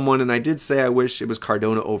be someone, and I did say I wish it was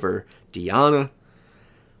Cardona over Deanna.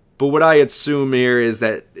 But what I assume here is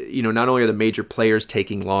that, not only are the major players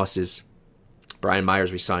taking losses, Brian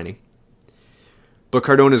Myers resigning, but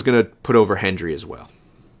Cardona's going to put over Hendry as well.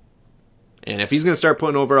 And if he's going to start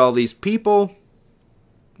putting over all these people,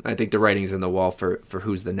 I think the writing's on the wall for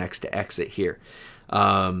who's the next to exit here.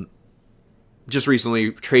 Just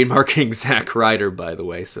recently trademarking Zack Ryder, by the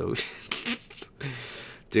way. So,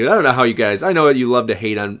 dude, I don't know how you guys... I know that you love to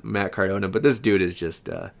hate on Matt Cardona, but this dude is just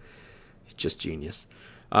genius.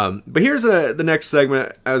 But here's the next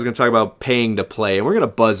segment. I was going to talk about paying to play, and we're going to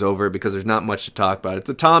buzz over it because there's not much to talk about. It's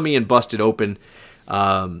the Tommy and Busted Open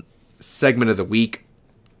segment of the week.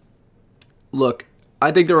 Look,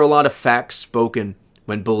 I think there were a lot of facts spoken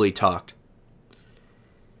when Bully talked.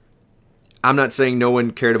 I'm not saying no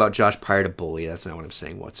one cared about Josh prior to Bully. That's not what I'm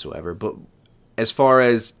saying whatsoever. But as far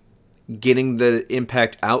as getting the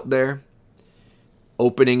Impact out there,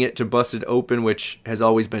 opening it to Busted Open, which has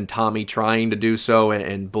always been Tommy trying to do so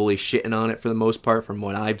and Bully shitting on it for the most part from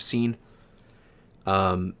what I've seen.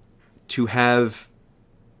 To have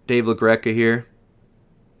Dave LaGreca here,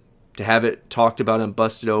 to have it talked about on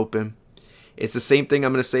Busted Open. It's the same thing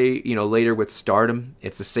I'm going to say, later with Stardom.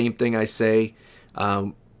 It's the same thing I say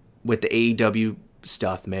with the AEW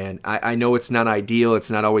stuff, man. I know it's not ideal.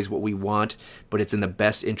 It's not always what we want, but it's in the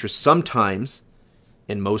best interest sometimes,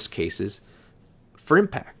 in most cases, for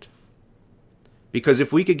Impact. Because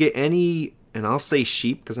if we could get any, and I'll say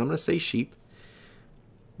sheep, because I'm going to say sheep,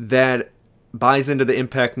 that buys into the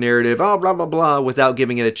Impact narrative, blah, blah, blah, without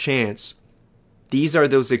giving it a chance, these are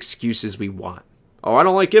those excuses we want. Oh, I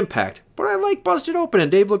don't like Impact, but I like Busted Open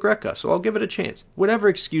and Dave LaGreca, so I'll give it a chance. Whatever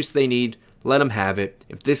excuse they need, let them have it.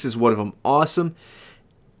 If this is one of them, awesome.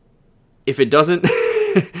 If it doesn't,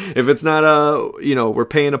 if it's not, we're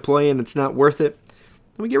paying to play and it's not worth it,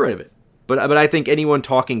 then we get rid of it. But I think anyone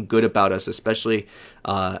talking good about us, especially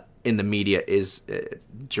in the media, is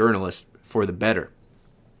journalists for the better.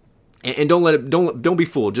 And don't be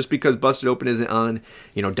fooled. Just because Busted Open isn't on,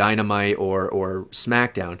 Dynamite or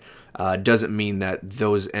SmackDown, doesn't mean that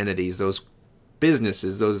those entities, those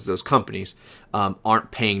businesses, those companies,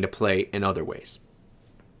 aren't paying to play in other ways.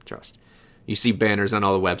 Trust. You see banners on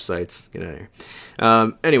all the websites. Get out of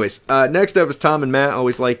here. Anyways, next up is Tom and Matt.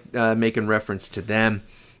 Always like making reference to them.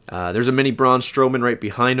 There's a mini Braun Strowman right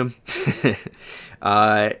behind him.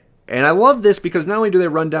 And I love this because not only do they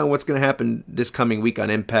run down what's going to happen this coming week on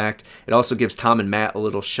Impact, it also gives Tom and Matt a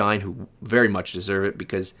little shine, who very much deserve it,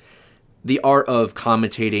 because the art of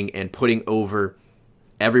commentating and putting over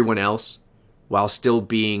everyone else while still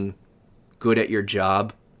being good at your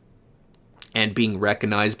job and being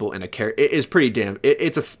recognizable in a character is pretty damn...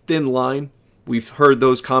 It's a thin line. We've heard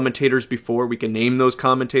those commentators before. We can name those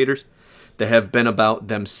commentators that have been about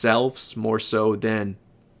themselves more so than,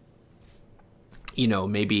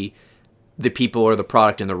 maybe the people or the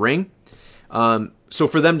product in the ring. So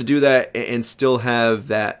for them to do that and still have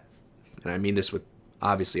that, and I mean this with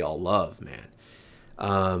obviously all love, man.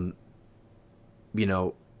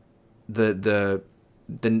 The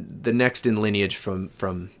next in lineage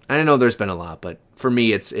from I know there's been a lot, but for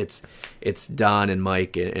me it's Don and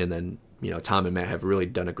Mike, and then Tom and Matt have really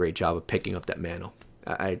done a great job of picking up that mantle.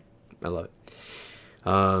 I love it.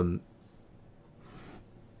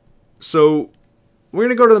 So we're going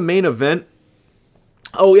to go to the main event.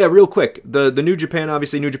 Oh, yeah, real quick. The New Japan,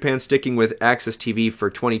 obviously New Japan sticking with Access TV for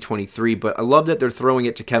 2023, but I love that they're throwing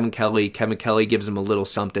it to Kevin Kelly. Kevin Kelly gives them a little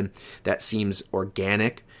something that seems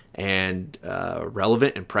organic and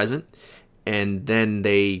relevant and present. And then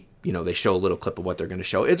they show a little clip of what they're going to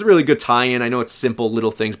show. It's a really good tie-in. I know it's simple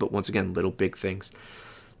little things, but once again, little big things.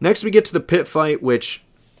 Next, we get to the pit fight, which,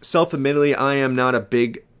 self-admittedly, I am not a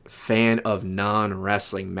big fan of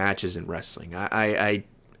non-wrestling matches in wrestling.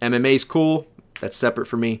 MMA's cool. That's separate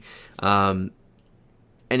for me.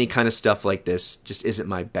 Any kind of stuff like this just isn't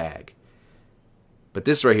my bag. But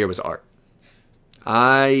this right here was art.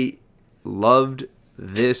 I loved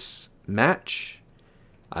this match.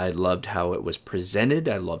 I loved how it was presented.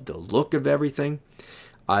 I loved the look of everything.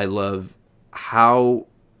 I love how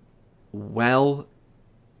well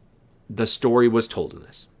the story was told in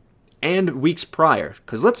this. And weeks prior.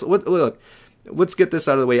 Because let's get this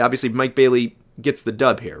out of the way. Obviously, Mike Bailey gets the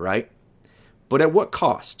dub here, right? But at what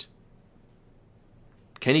cost?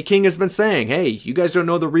 Kenny King has been saying, hey, you guys don't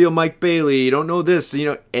know the real Mike Bailey. You don't know this.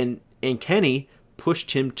 And Kenny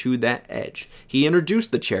pushed him to that edge. He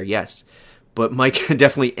introduced the chair, yes. But Mike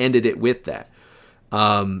definitely ended it with that.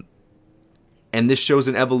 And this shows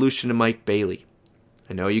an evolution of Mike Bailey.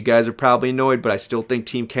 I know you guys are probably annoyed, but I still think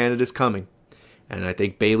Team Canada's coming. And I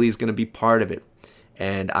think Bailey's going to be part of it.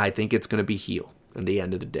 And I think it's going to be heel at the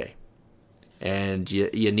end of the day. And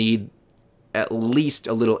you need at least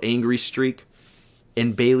a little angry streak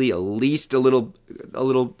in Bailey, at least a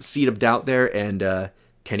little seed of doubt there, and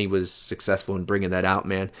Kenny was successful in bringing that out,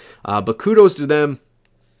 man. But kudos to them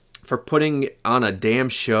for putting on a damn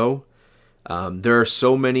show. There are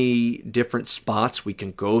so many different spots we can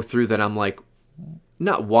go through that I'm like,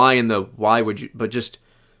 not why would you, but just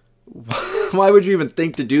why would you even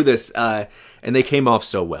think to do this? And they came off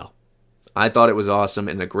so well. I thought it was awesome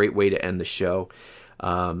and a great way to end the show.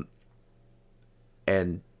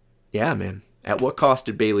 And yeah, man, at what cost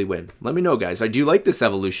did Bailey win? Let me know, guys. Do you like this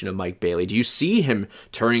evolution of Mike Bailey? Do you see him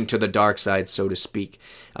turning to the dark side, so to speak?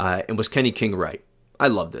 And was Kenny King right? I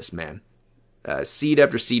love this, man. Seed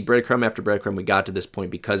after seed, breadcrumb after breadcrumb, we got to this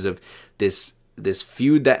point because of this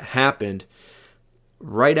feud that happened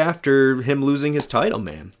right after him losing his title,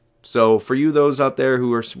 man. So for you, those out there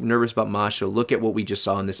who are nervous about Masha, look at what we just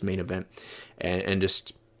saw in this main event, and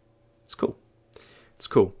just, it's cool. It's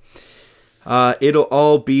cool. It'll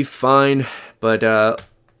all be fine, but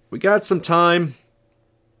we got some time.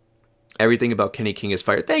 Everything about Kenny King is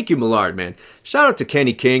fire. Thank you, Millard, man. Shout out to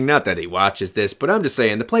Kenny King. Not that he watches this, but I'm just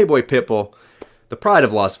saying, the Playboy Pitbull, the pride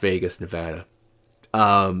of Las Vegas, Nevada.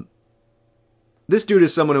 This dude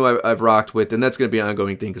is someone who I've rocked with, and that's going to be an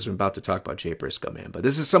ongoing thing because we're about to talk about Jay Briscoe, man. But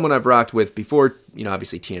this is someone I've rocked with before,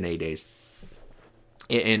 obviously TNA days.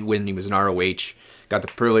 And when he was in ROH, got the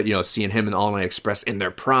privilege, seeing him and All Night Express in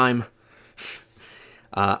their prime.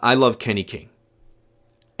 I love Kenny King.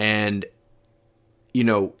 And,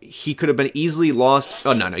 he could have been easily lost.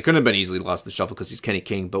 Oh, no, he couldn't have been easily lost in the shuffle because he's Kenny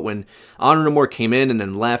King. But when Honor No More came in and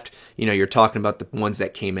then left, you're talking about the ones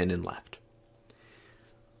that came in and left.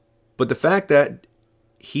 But the fact that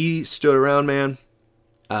he stood around, man,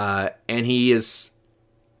 and he is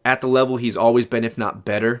at the level he's always been, if not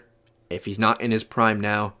better, if he's not in his prime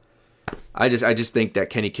now, I just think that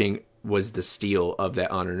Kenny King was the steal of that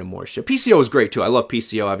Honor No More shit. PCO was great too. I love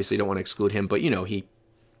PCO. Obviously, don't want to exclude him, but he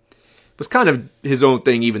was kind of his own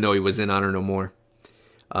thing, even though he was in Honor No More.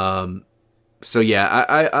 So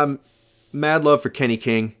yeah, I'm mad love for Kenny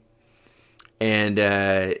King, and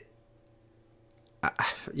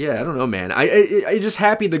yeah, I don't know, man. I just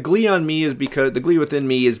happy. The glee within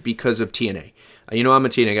me is because of TNA. I'm a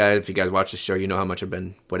TNA guy. If you guys watch the show, you know how much I've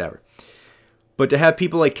been whatever. But to have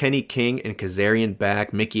people like Kenny King and Kazarian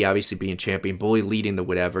back, Mickey obviously being champion, Bully leading the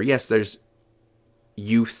whatever. Yes, there's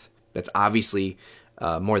youth. That's obviously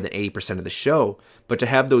more than 80% of the show. But to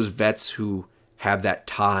have those vets who have that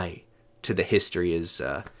tie to the history is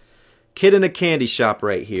kid in a candy shop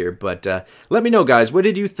right here. But let me know, guys, what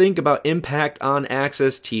did you think about Impact on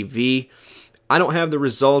Access TV? I don't have the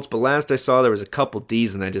results, but last I saw there was a couple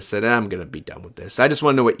Ds, and I just said, I'm going to be done with this. I just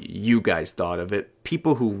want to know what you guys thought of it.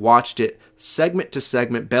 People who watched it segment to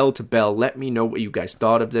segment, bell to bell, let me know what you guys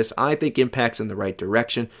thought of this. I think Impact's in the right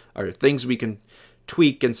direction. Are there things we can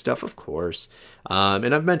tweak and stuff? Of course.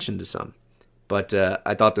 And I've mentioned some. But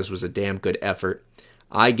I thought this was a damn good effort.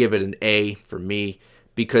 I give it an A for me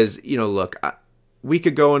because, look, we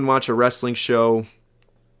could go and watch a wrestling show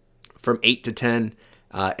from 8 to 10,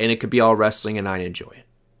 and it could be all wrestling, and I'd enjoy it.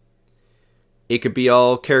 It could be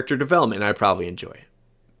all character development, and I'd probably enjoy it.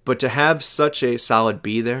 But to have such a solid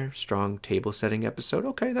B there, strong table setting episode,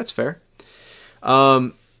 okay, that's fair.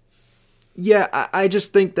 yeah, I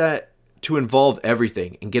just think that to involve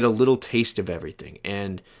everything and get a little taste of everything,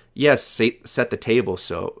 and yes, set the table,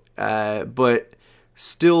 but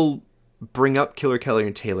still bring up Killer Kelly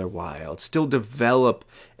and Taylor Wilde, still develop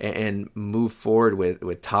and move forward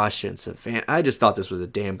with Tasha and Savannah. I just thought this was a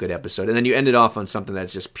damn good episode. And then you ended off on something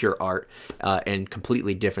that's just pure art and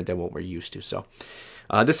completely different than what we're used to. So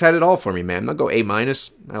this had it all for me, man. I'll go A-.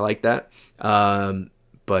 I like that.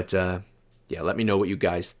 But let me know what you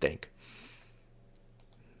guys think.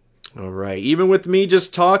 All right. Even with me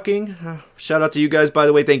just talking, shout out to you guys, by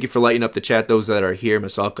the way. Thank you for lighting up the chat. Those that are here,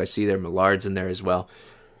 Masalk, I see there. Millard's in there as well.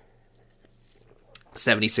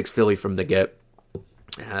 76 Philly from the get.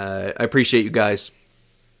 I appreciate you guys.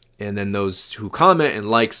 And then those who comment and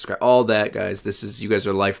like, all that, guys. You guys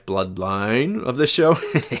are lifeblood line of the show.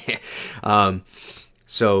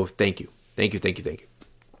 So thank you. Thank you.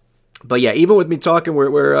 But yeah, even with me talking,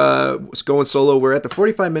 we're going solo. We're at the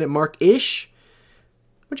 45-minute mark-ish.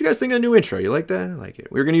 What you guys think of the new intro? You like that? I like it.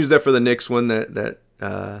 We were going to use that for the Knicks one, that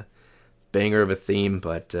banger of a theme,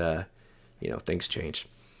 but, things change.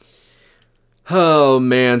 Oh,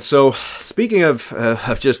 man. So, speaking of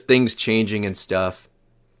just things changing and stuff.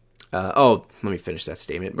 Let me finish that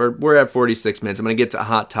statement. We're at 46 minutes. I'm going to get to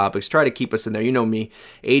hot topics. Try to keep us in there. You know me.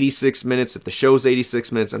 86 minutes. If the show's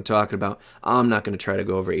 86 minutes I'm talking about, I'm not going to try to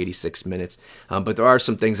go over 86 minutes. But there are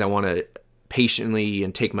some things I want to patiently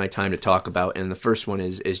and take my time to talk about. And the first one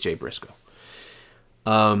is Jay Briscoe.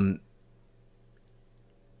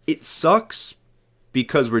 It sucks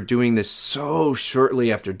because we're doing this so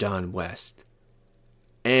shortly after Don West.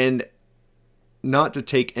 And not to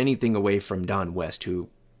take anything away from Don West, who,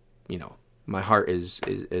 my heart is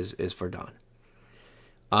for Don.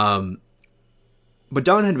 But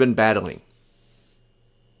Don had been battling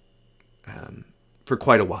for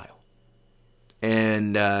quite a while.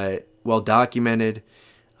 And well documented,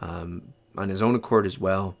 on his own accord as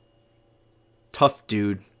well. Tough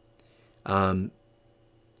dude. But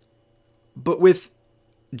with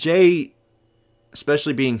Jay,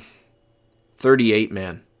 especially being 38,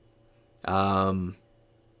 man. Don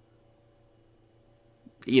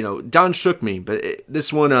shook me, but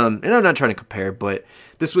this one, and I'm not trying to compare, but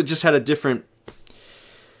this one just had a different,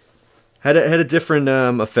 had a different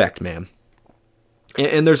effect, man.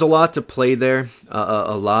 And there's a lot to play there,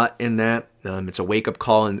 a lot in that. It's a wake up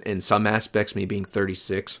call in some aspects, me being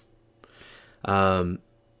 36, but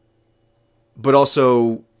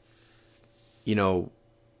also,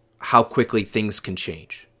 how quickly things can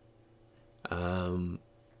change.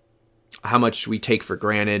 How much we take for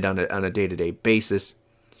granted on a day-to-day basis.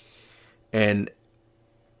 And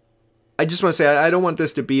I just want to say, I don't want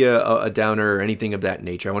this to be a downer or anything of that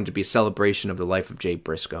nature. I want it to be a celebration of the life of Jay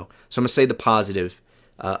Briscoe. So I'm going to say the positive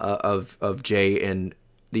of Jay and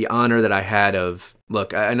the honor that I had of,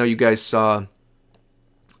 look, I know you guys saw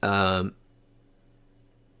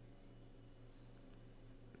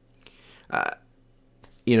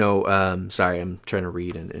sorry, I'm trying to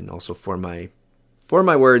read and also for my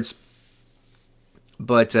words.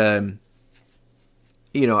 But, I've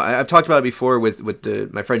talked about it before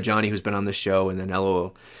with my friend Johnny, who's been on the show, and then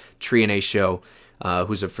LOL Triane show,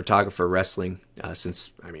 who's a photographer wrestling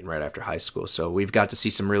since, right after high school. So we've got to see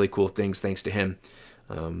some really cool things thanks to him.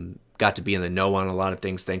 Got to be in the know on a lot of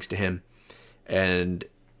things thanks to him. And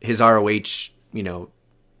his ROH,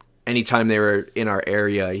 anytime they were in our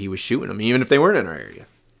area, he was shooting them, even if they weren't in our area.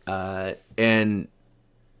 And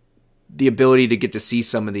the ability to get to see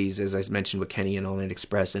some of these, as I mentioned with Kenny and All Night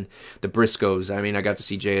Express and the Briscoes. I got to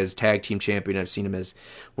see Jay as tag team champion. I've seen him as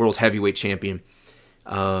world heavyweight champion.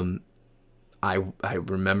 I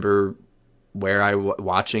remember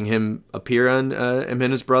watching him appear on him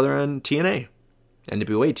and his brother on TNA,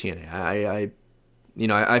 NWA TNA.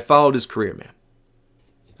 I followed his career, man.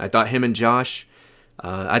 I thought him and Josh.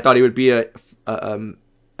 I thought he would be an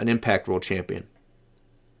Impact World Champion.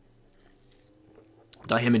 I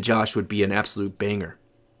thought him and Josh would be an absolute banger.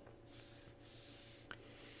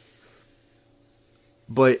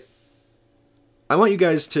 But I want you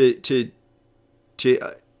guys to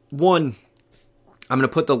one, I'm going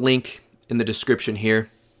to put the link in the description here.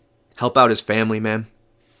 Help out his family, man,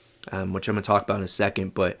 which I'm going to talk about in a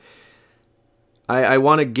second. But I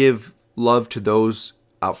want to give love to those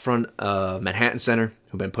out front of Manhattan Center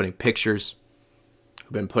who've been putting pictures,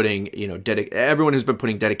 who've been putting, everyone who's been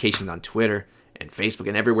putting dedications on Twitter and Facebook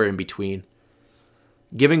and everywhere in between.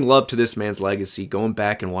 Giving love to this man's legacy, going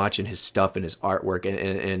back and watching his stuff and his artwork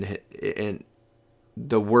and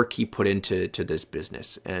the work he put into this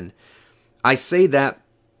business. And I say that,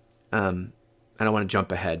 I don't want to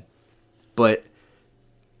jump ahead, but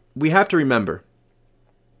we have to remember,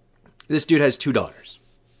 this dude has 2 daughters.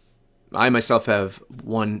 I myself have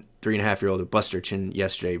one 3.5-year-old who busted her chin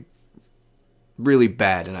yesterday really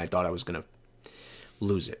bad, and I thought I was going to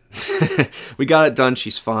lose it. We got it done.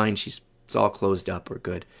 She's fine. It's all closed up. We're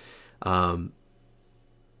good. But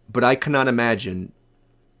I cannot imagine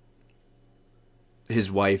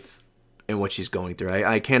his wife and what she's going through.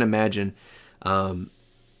 I can't imagine, and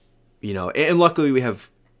luckily we have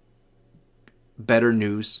better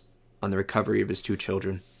news on the recovery of his 2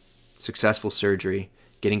 children, successful surgery,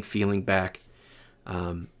 getting feeling back.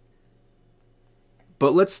 But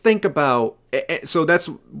let's think about, so that's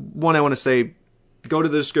one I want to say, go to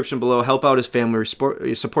the description below, help out his family,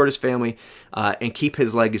 support his family, and keep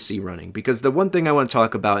his legacy running. Because the one thing I want to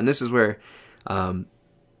talk about, and this is where,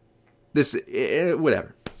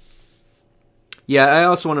 whatever. Yeah, I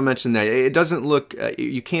also want to mention that it doesn't look,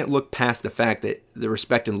 you can't look past the fact that the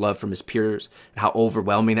respect and love from his peers, how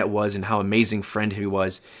overwhelming that was, and how amazing friend he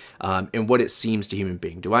was, and what it seems to human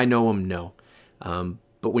being. Do I know him? No.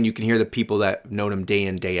 But when you can hear the people that have known him day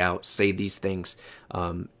in, day out say these things,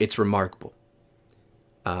 it's remarkable.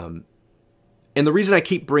 And the reason I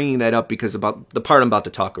keep bringing that up because about the part I'm about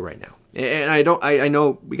to talk about right now. And I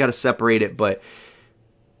know we got to separate it, but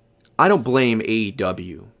I don't blame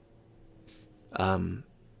AEW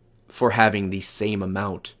for having the same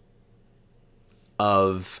amount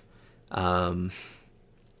of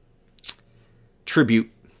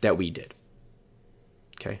tribute that we did.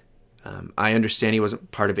 Okay. I understand he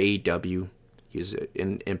wasn't part of AEW. He was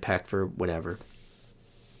in Impact for whatever.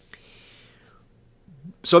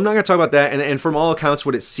 So I'm not going to talk about that. And from all accounts,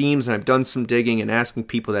 what it seems, and I've done some digging and asking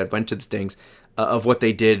people that have went to the things of what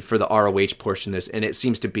they did for the ROH portion of this, and it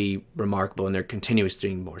seems to be remarkable, and they're continuously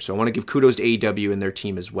doing more. So I want to give kudos to AEW and their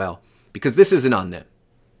team as well, because this isn't on them.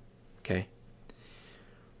 Okay?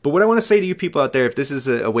 But what I want to say to you people out there, if this is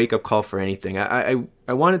a wake-up call for anything, I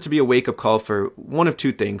want it to be a wake-up call for one of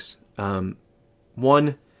 2 things.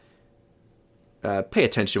 One, pay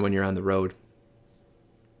attention when you're on the road.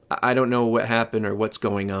 I don't know what happened or what's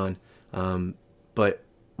going on, but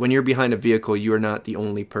when you're behind a vehicle, you are not the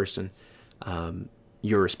only person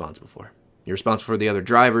you're responsible for. You're responsible for the other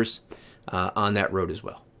drivers on that road as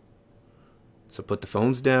well. So put the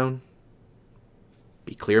phones down,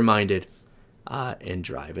 be clear-minded, and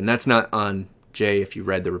drive. And that's not on Jay. If you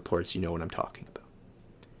read the reports, you know what I'm talking about.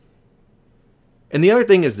 And the other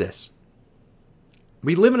thing is this.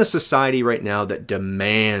 We live in a society right now that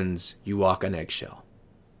demands you walk on eggshells,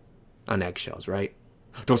 right?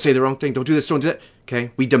 Don't say the wrong thing. Don't do this. Don't do that.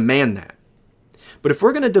 Okay? We demand that. But if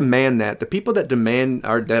we're going to demand that, the people that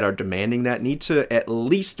are demanding that need to at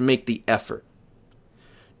least make the effort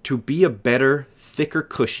to be a better, thicker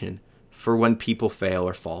cushion for when people fail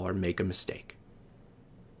or fall or make a mistake.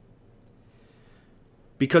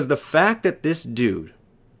 Because the fact that this dude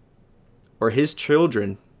or his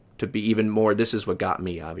children, to be even more, this is what got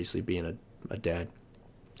me, obviously, being a dad,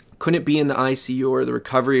 couldn't be in the ICU or the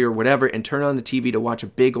recovery or whatever and turn on the TV to watch a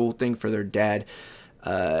big old thing for their dad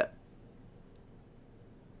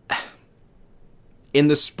in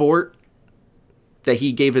the sport that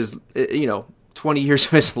he gave his 20 years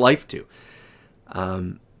of his life to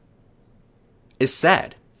is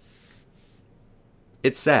sad.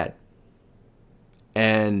 It's sad.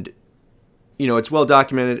 And it's well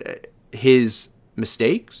documented, his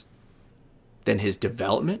mistakes, then his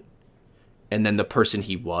development, and then the person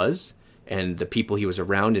he was, and the people he was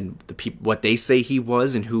around, and what they say he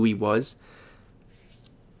was and who he was.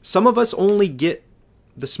 Some of us only get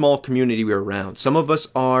the small community we're around. Some of us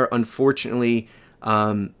are, unfortunately,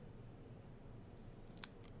 a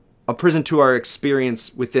prison to our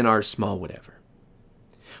experience within our small whatever.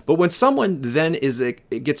 But when someone then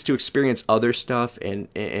gets to experience other stuff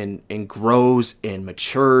and grows and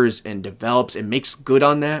matures and develops and makes good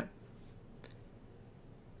on that,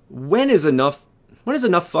 when is enough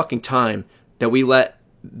fucking time that we let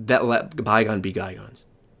bygone be bygones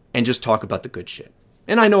and just talk about the good shit?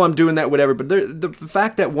 And I know I'm doing that, whatever, but the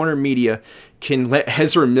fact that Warner Media can let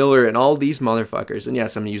Ezra Miller and all these motherfuckers, and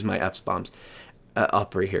yes, I'm going to use my F-bombs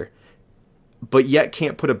up right here, but yet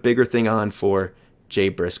can't put a bigger thing on for Jay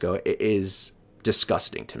Briscoe, it is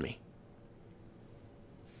disgusting to me.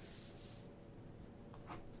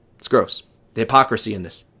 It's gross. The hypocrisy in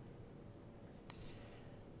this.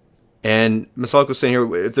 And Masalko's saying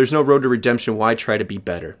here, if there's no road to redemption, why try to be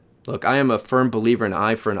better? Look, I am a firm believer an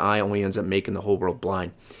eye for an eye only ends up making the whole world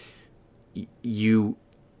blind.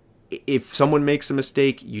 If someone makes a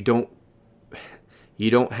mistake, you don't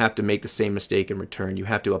have to make the same mistake in return. You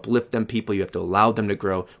have to uplift them people. You have to allow them to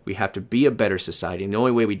grow. We have to be a better society. And the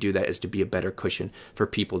only way we do that is to be a better cushion for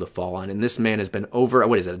people to fall on. And this man has been over,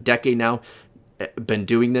 a decade now, been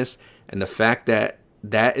doing this. And the fact that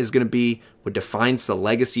that is going to be what defines the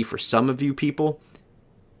legacy for some of you people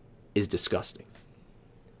is disgusting.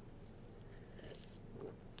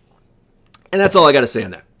 And that's all I got to say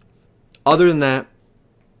on that. Other than that,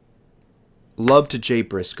 love to Jay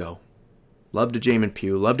Briscoe. Love to Jamin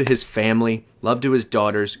Pugh. Love to his family. Love to his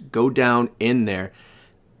daughters. Go down in there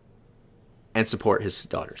and support his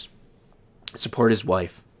daughters. Support his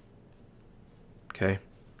wife. Okay?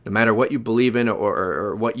 No matter what you believe in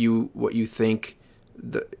or what you think,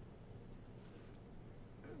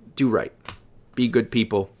 do right. Be good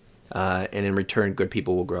people. And in return, good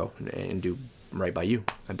people will grow and do right by you.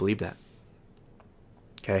 I believe that.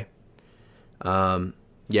 Okay?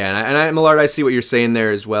 Yeah, and Millard, I see what you're saying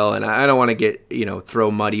there as well, and I don't want to get, throw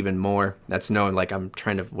mud even more. That's knowing, like, I'm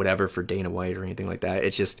trying to whatever for Dana White or anything like that.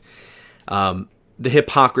 It's just, the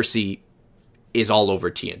hypocrisy is all over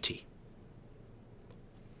TNT.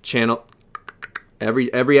 Channel, every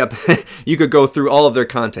you could go through all of their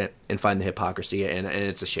content and find the hypocrisy, and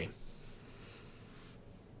it's a shame.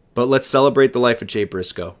 But let's celebrate the life of Jay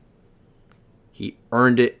Briscoe. He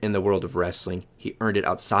earned it in the world of wrestling. He earned it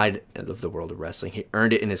outside of the world of wrestling. He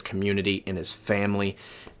earned it in his community, in his family,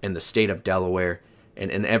 in the state of Delaware, and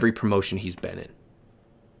in every promotion he's been in.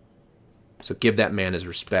 So give that man his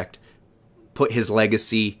respect. Put his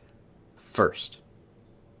legacy first.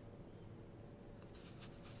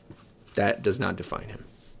 That does not define him.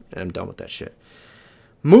 I'm done with that shit.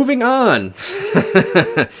 Moving on.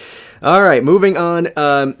 All right, moving on.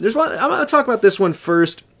 There's one. I'm going to talk about this one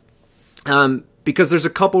first. Because there's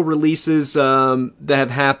a couple releases that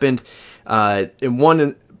have happened, and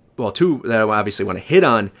two that I obviously want to hit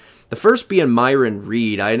on. The first being Myron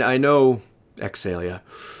Reed. I know, exhale, yeah.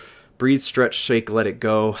 Breathe, stretch, shake, let it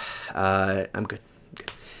go. I'm good.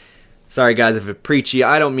 Sorry, guys, if it's preachy.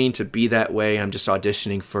 I don't mean to be that way. I'm just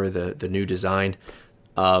auditioning for the new design.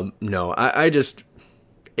 No,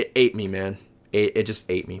 it ate me, man. It just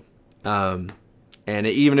ate me. And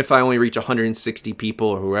even if I only reach 160 people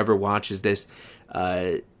or whoever watches this,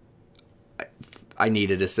 I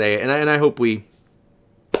needed to say it. And I hope we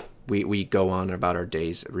go on about our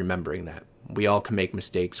days remembering that. We all can make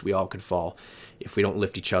mistakes. We all can fall. If we don't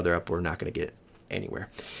lift each other up, we're not going to get anywhere.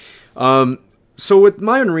 So with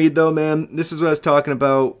Myron Reed, though, man, this is what I was talking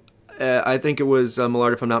about. I think it was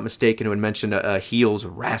Millard, if I'm not mistaken, who had mentioned a Heels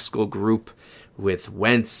Rascal group with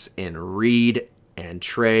Wentz and Reed and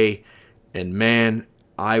Trey. And man,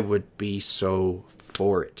 I would be so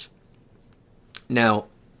for it. Now,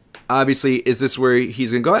 obviously, is this where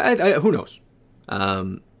he's going to go? Who knows?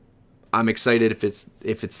 I'm excited if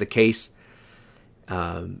it's the case.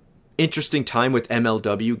 Interesting time with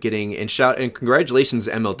MLW getting and congratulations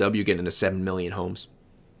to MLW getting to 7 million homes.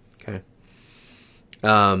 Okay.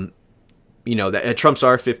 That trumps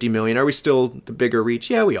our 50 million. Are we still the bigger reach?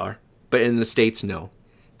 Yeah, we are. But in the States, no.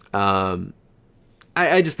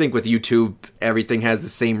 I just think with YouTube, everything has the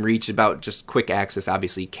same reach about just quick access.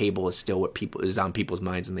 Obviously, cable is still what is on people's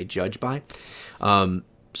minds and they judge by.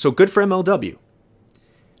 So good for MLW.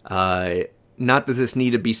 Not that this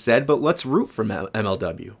need to be said, but let's root for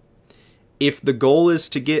MLW. If the goal is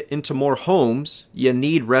to get into more homes, you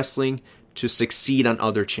need wrestling to succeed on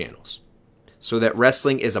other channels. So that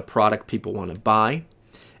wrestling is a product people want to buy.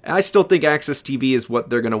 I still think Access TV is what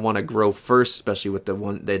they're going to want to grow first, especially with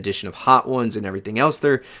the addition of Hot Ones and everything else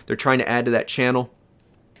they're trying to add to that channel.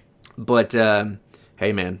 But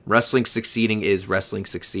hey, man, wrestling succeeding is wrestling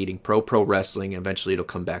succeeding. Pro wrestling, and eventually it'll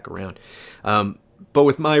come back around. But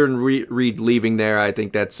with Myron Reed leaving there, I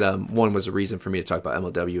think that's one was a reason for me to talk about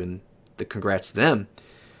MLW and the congrats to them.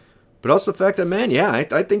 But also the fact that, man, yeah,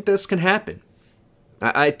 I think this can happen.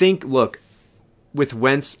 I think, look, with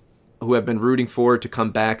Wentz, who I've been rooting for to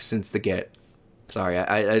come back since the get. Sorry,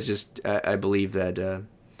 I believe that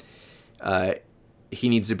he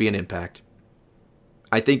needs to be an Impact.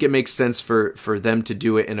 I think it makes sense for them to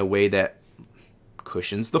do it in a way that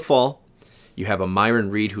cushions the fall. You have a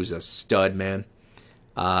Myron Reed who's a stud, man.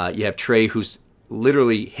 You have Trey who's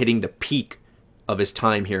literally hitting the peak of his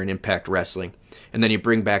time here in Impact Wrestling. And then you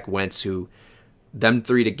bring back Wentz, them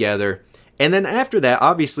three together. And then after that,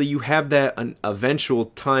 obviously, you have that an eventual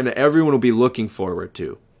time that everyone will be looking forward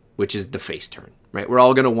to, which is the face turn, right? We're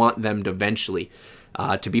all going to want them to eventually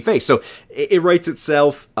to be face. So it writes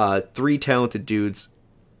itself, three talented dudes,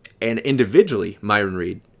 and individually, Myron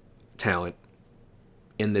Reed, talent.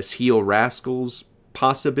 In this heel Rascals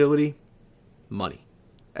possibility, money.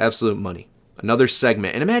 Absolute money. Another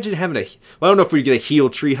segment. And imagine having I don't know if we get a heel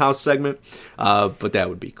treehouse segment, but that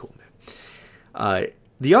would be cool, man.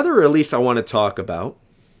 The other release I want to talk about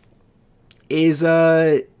is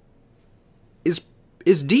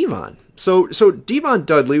is Devon. So Devon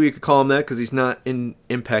Dudley, we could call him that because he's not in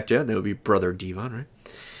Impact yet. That would be Brother Devon,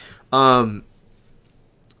 right?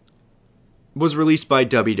 Was released by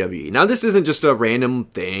WWE. Now, this isn't just a random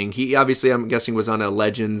thing. He obviously, I'm guessing, was on a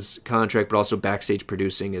Legends contract, but also backstage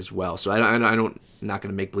producing as well. So I'm not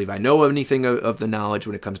going to make believe I know anything of the knowledge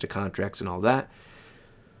when it comes to contracts and all that.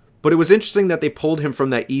 But it was interesting that they pulled him from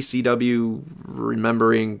that ECW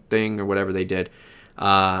remembering thing or whatever they did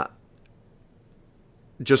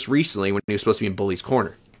just recently when he was supposed to be in Bully's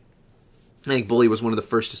corner. I think Bully was one of the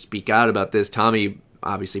first to speak out about this. Tommy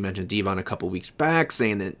obviously mentioned Devon a couple weeks back,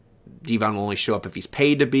 saying that Devon will only show up if he's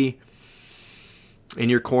paid to be in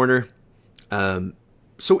your corner.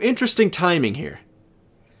 So interesting timing here.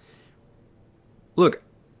 Look,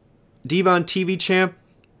 Devon TV champ,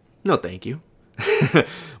 no thank you.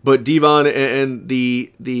 But Devon and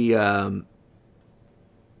the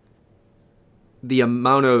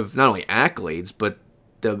amount of not only accolades but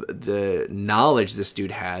the knowledge this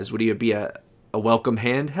dude has, would he be a welcome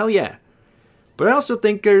hand? Hell yeah. But I also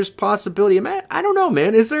think there's possibility. Man, I don't know,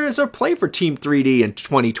 man. Is there play for Team 3D in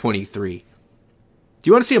 2023? Do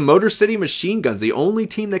you want to see a Motor City Machine Guns, the only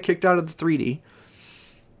team that kicked out of the 3D,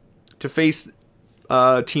 to face Team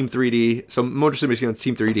 3D? So Motor City Machine Guns,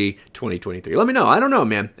 Team 3D, 2023. Let me know. I don't know,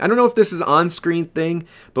 man. I don't know if this is an on-screen thing,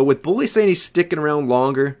 but with Bully saying he's sticking around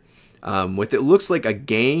longer, with it looks like a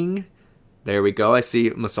gang. There we go. I see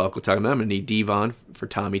Masako talking about I'm going to need Devon for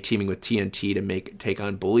Tommy teaming with TNT to take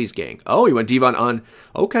on Bully's gang. Oh, he went Devon on.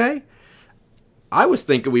 Okay. I was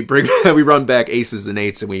thinking we run back Aces and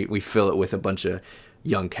Eights and we fill it with a bunch of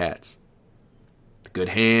young cats. Good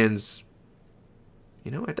hands. You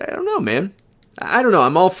know, I don't know, man. I don't know.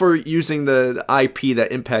 I'm all for using the IP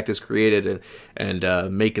that Impact has created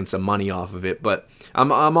and making some money off of it. But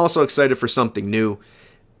I'm also excited for something new.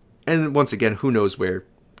 And once again, who knows where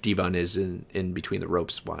Devon is in between the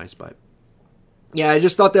ropes wise, but yeah, I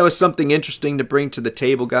just thought that was something interesting to bring to the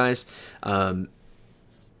table, guys.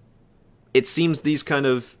 It seems these kind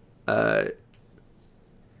of cats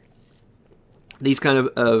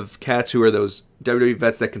who are those WWE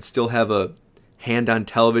vets that can still have a hand on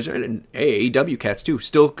television, and AEW cats too,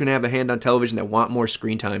 still can have a hand on television that want more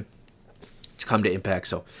screen time to come to Impact.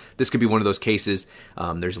 So this could be one of those cases.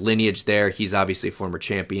 There's lineage there. He's obviously a former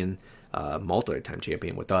champion. Multi-time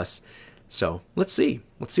champion with us. So let's see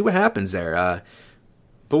what happens there.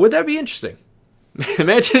 But would that be interesting?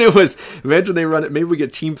 Imagine they run it. Maybe we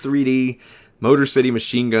get Team 3D, Motor City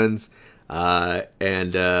Machine Guns,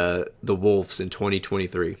 and the Wolves in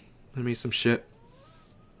 2023. I mean, some shit.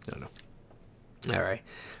 I don't know. All right.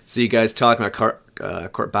 So you guys talking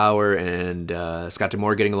about Court Bauer and Scott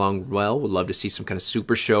D'Amore getting along well. Would love to see some kind of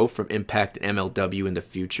super show from Impact and MLW in the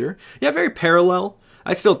future. Yeah, very parallel.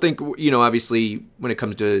 I still think, you know, obviously when it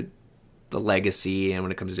comes to the legacy and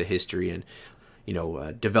when it comes to history and, you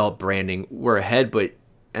know, developed branding, we're ahead. But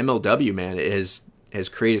MLW, man, has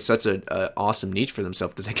created such an awesome niche for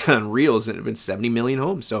themselves that they got on reels and have been 70 million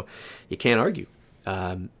homes. So you can't argue.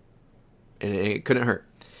 And it couldn't hurt.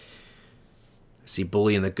 See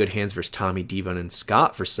Bully in the good hands versus Tommy, Devon, and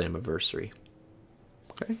Scott for Slammiversary.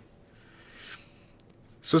 Okay.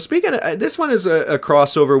 So speaking of, this one is a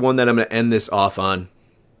crossover one that I'm going to end this off on.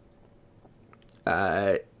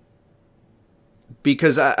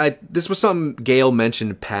 Because this was something Gail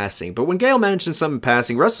mentioned in passing. But when Gail mentioned something in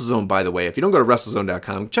passing, WrestleZone, by the way, if you don't go to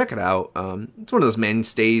WrestleZone.com, check it out. It's one of those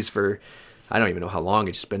mainstays for, I don't even know how long.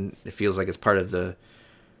 It's just been, it feels like it's part of the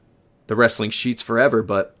wrestling sheets forever.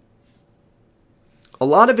 But a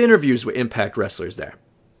lot of interviews with Impact wrestlers there.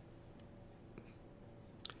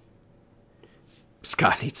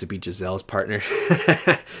 Scott needs to be Giselle's partner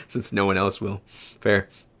since no one else will. Fair.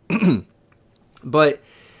 But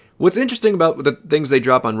what's interesting about the things they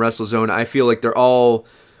drop on WrestleZone, I feel like they're all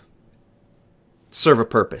serve a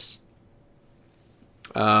purpose.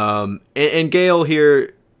 And Gail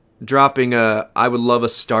here dropping I Would Love a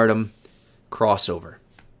Stardom crossover.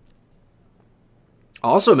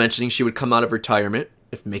 Also mentioning she would come out of retirement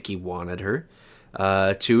if Mickey wanted her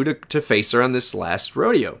to face her on this last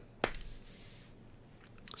rodeo.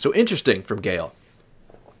 So interesting from Gail.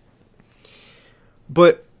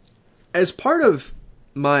 But as part of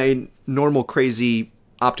my normal crazy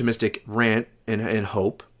optimistic rant and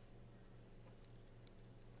hope,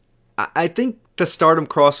 I think the Stardom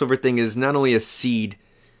crossover thing is not only a seed,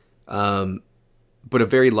 but a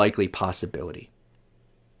very likely possibility.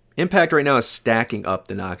 Impact right now is stacking up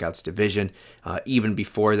the Knockouts division. Even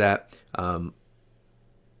before that,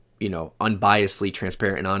 unbiasedly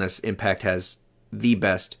transparent and honest, Impact has the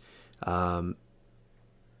best.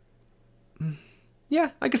 Yeah,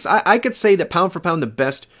 I guess I could say that pound for pound, the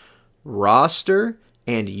best roster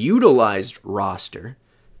and utilized roster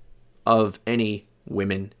of any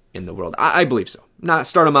women in the world. I believe so. Not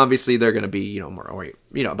Stardom, obviously, they're going to be, more,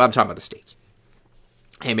 but I'm talking about the States.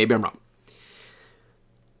 Hey, maybe I'm wrong.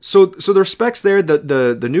 So the respect's there.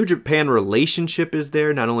 The New Japan relationship is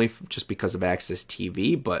there, not only just because of Access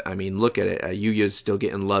TV, but I mean, look at it. Yuya's still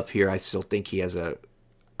getting love here. I still think he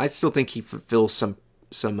fulfills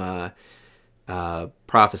some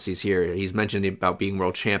prophecies here. He's mentioned about being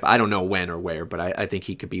world champ. I don't know when or where, but I think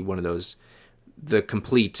he could be one of those, the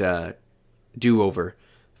complete do-over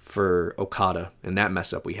for Okada and that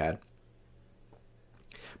mess up we had.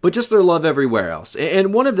 But just their love everywhere else.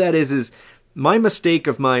 And one of that is my mistake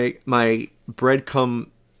of my breadcrumb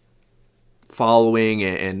following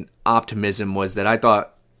and optimism was that I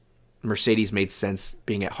thought Mercedes made sense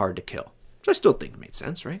being at Hard to Kill. Which I still think made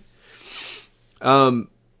sense, right?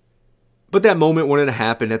 But that moment wouldn't have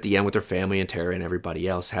happened at the end with her family and Tara and everybody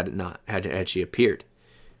else had she appeared.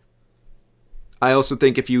 I also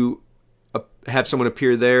think if you have someone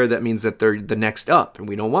appear there, that means that they're the next up, and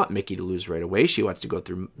we don't want Mickie to lose right away. She wants to go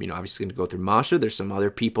through, obviously going to go through Masha. There's some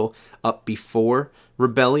other people up before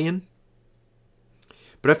Rebellion.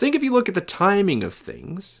 But I think if you look at the timing of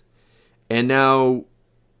things, and now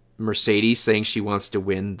Mercedes saying she wants to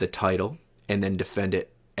win the title and then defend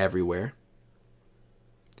it everywhere,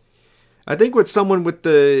 I think with someone with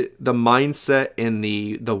the mindset and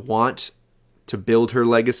the want to build her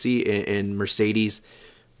legacy in Mercedes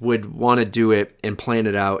would want to do it and plan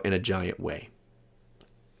it out in a giant way.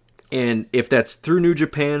 And if that's through New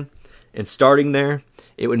Japan and starting there,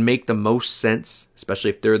 it would make the most sense, especially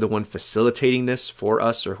if they're the one facilitating this for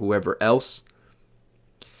us or whoever else.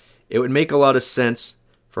 It would make a lot of sense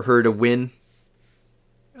for her to win.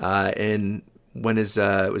 And when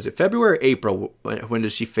was it February or April? When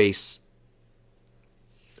does she face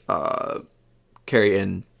Carrie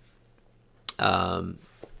in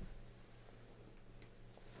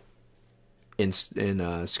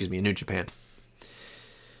New Japan?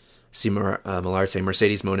 See Millard saying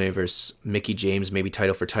Mercedes Moné versus Mickie James, maybe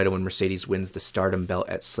title for title when Mercedes wins the Stardom belt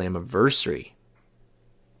at Slammiversary.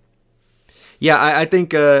 Yeah, I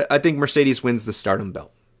think Mercedes wins the Stardom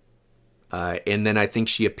belt, and then I think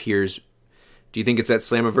she appears. Do you think it's at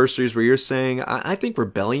Slammiversaries where you're saying? I think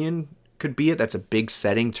Rebellion could be it. That's a big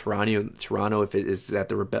setting. Toronto, if it is at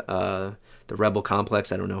the Rebel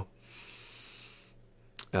Complex, I don't know.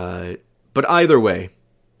 But either way,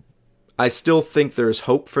 I still think there's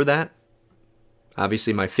hope for that.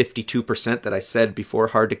 Obviously, my 52% that I said before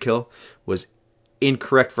Hard to Kill was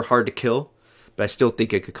incorrect for Hard to Kill, but I still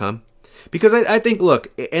think it could come. Because I think, look,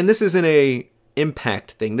 and this isn't a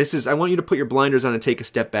Impact thing. This is, I want you to put your blinders on and take a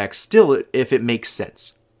step back still if it makes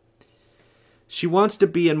sense. She wants to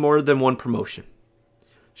be in more than one promotion.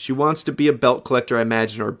 She wants to be a belt collector, I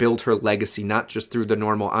imagine, or build her legacy, not just through the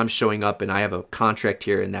normal, I'm showing up and I have a contract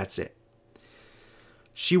here and that's it.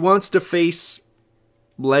 She wants to face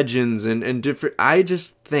legends and different... I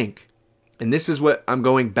just think, and this is what I'm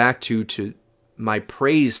going back to my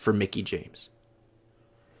praise for Mickie James.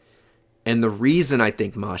 And the reason I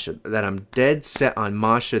think Masha, that I'm dead set on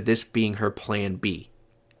Masha, this being her plan B,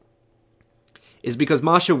 is because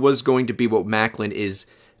Masha was going to be what Macklin is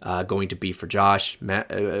going to be for Josh.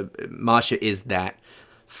 Masha is that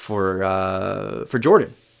for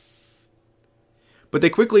Jordan. But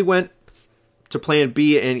they quickly went to plan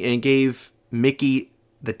B and gave Mickie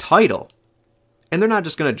the title. And they're not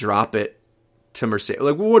just going to drop it to Mercedes.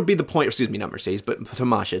 Like, what would be the point? Excuse me, not Mercedes, but to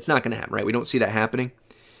Masha. It's not going to happen, right? We don't see that happening.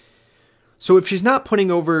 So if she's not putting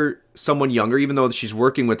over someone younger, even though she's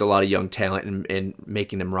working with a lot of young talent and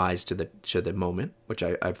making them rise to the moment, which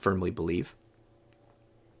I firmly believe,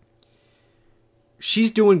 she's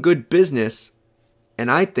doing good business, and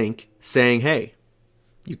I think saying, hey,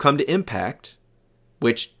 you come to Impact,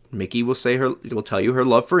 which Mickie will tell you her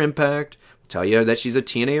love for Impact, will tell you that she's a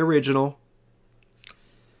TNA original,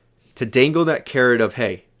 to dangle that carrot of,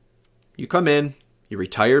 hey, you come in, you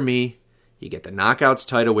retire me, you get the Knockouts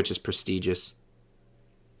title, which is prestigious.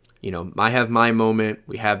 I have my moment.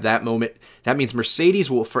 We have that moment. That means Mercedes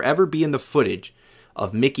will forever be in the footage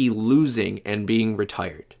of Mickie losing and being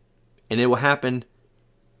retired. And it will happen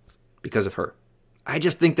because of her. I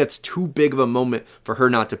just think that's too big of a moment for her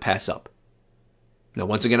not to pass up. Now,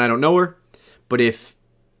 once again, I don't know her. But if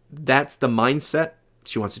that's the mindset,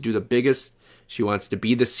 she wants to do the biggest. She wants to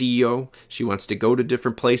be the CEO. She wants to go to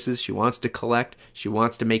different places. She wants to collect. She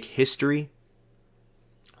wants to make history.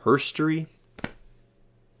 Herstory.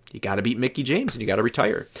 You got to beat Mickie James and you got to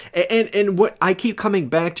retire. And what I keep coming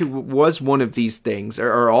back to was one of these things,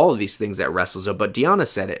 or all of these things at WrestleZone, but Deonna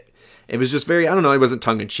said it. It was just very, I don't know, it wasn't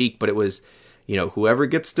tongue-in-cheek, but it was, whoever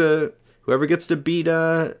gets to whoever gets to beat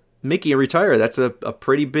Mickie and retire, that's a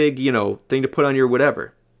pretty big, thing to put on your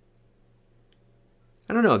whatever.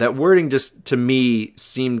 I don't know. That wording just, to me,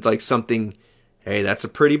 seemed like something, hey, that's a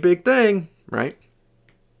pretty big thing, right?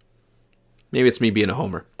 Maybe it's me being a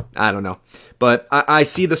homer. I don't know. But I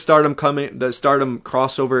see the Stardom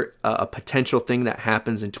crossover, a potential thing that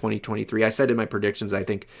happens in 2023. I said in my predictions, I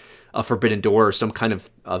think a Forbidden Door or some kind of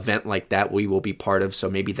event like that we will be part of. So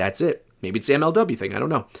maybe that's it. Maybe it's the MLW thing. I don't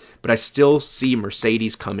know. But I still see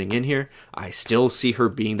Mercedes coming in here. I still see her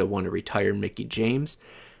being the one to retire Mickie James.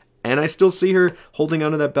 And I still see her holding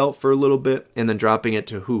onto that belt for a little bit and then dropping it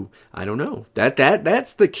to who? I don't know.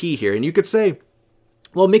 That's the key here. And you could say,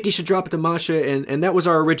 well, Mickie should drop it to Masha, and that was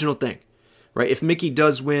our original thing, right? If Mickie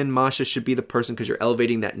does win, Masha should be the person because you're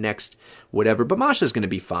elevating that next whatever. But Masha's going to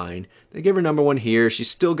be fine. They give her number one here.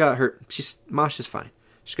 She's still got her. Masha's fine.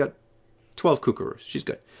 She's got 12 Kookaroos. She's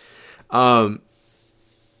good.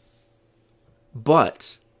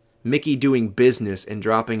 But Mickie doing business and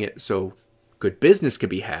dropping it so good business could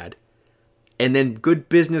be had, and then good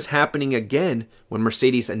business happening again when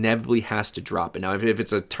Mercedes inevitably has to drop it. Now, if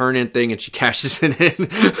it's a turn-in thing and she cashes it in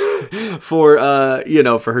for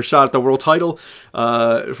for her shot at the world title,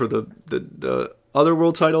 for the other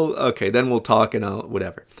world title, okay, then we'll talk and I'll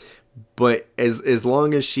whatever. But as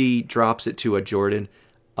long as she drops it to a Jordan,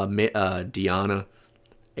 a Diana,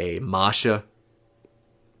 a Masha,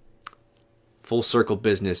 full circle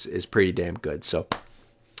business is pretty damn good. So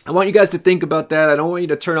I want you guys to think about that. I don't want you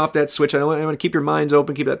to turn off that switch. I want to keep your minds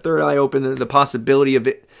open, keep that third eye open, the possibility of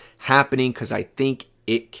it happening, because I think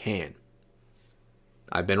it can.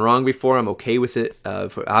 I've been wrong before. I'm okay with it.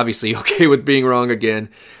 Obviously okay with being wrong again.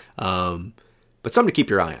 But something to keep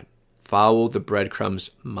your eye on. Follow the breadcrumbs,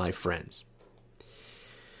 my friends.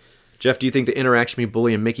 Jeff, do you think the interaction between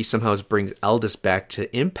Bully and Mickie somehow brings Aldis back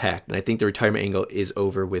to Impact? And I think the retirement angle is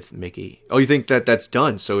over with Mickie. Oh, you think that's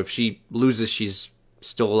done? So if she loses, she's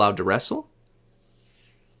still allowed to wrestle?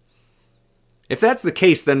 If that's the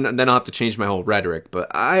case, then I'll have to change my whole rhetoric. But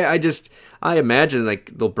I imagine like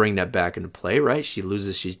they'll bring that back into play, right? She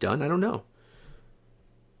loses, she's done. I don't know.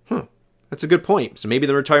 That's a good point. So maybe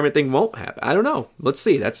the retirement thing won't happen. I don't know. Let's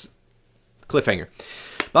see. That's cliffhanger.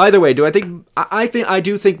 By the way, I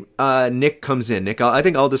do think Nick comes in. I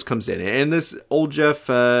think Aldis comes in, and this old Jeff,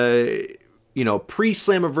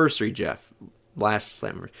 pre-Slammiversary Jeff. Last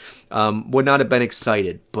Slammiversary, would not have been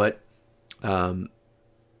excited, but I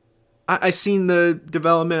seen the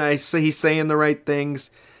development. He's saying the right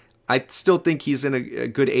things. I still think he's in a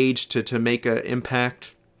good age to make an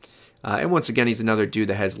impact. And once again, he's another dude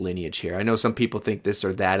that has lineage here. I know some people think this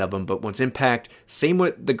or that of him, but once Impact, same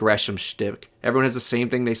with the Gresham shtick. Everyone has the same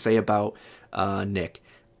thing they say about Nick.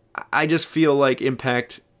 I just feel like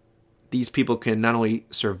Impact, these people can not only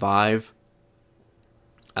survive.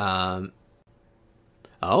 The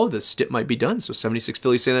stip might be done, so 76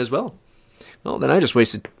 Philly's saying that as well. Well, then I just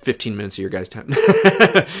wasted 15 minutes of your guys' time.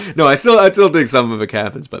 No, I still think some of it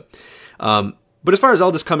happens, but as far as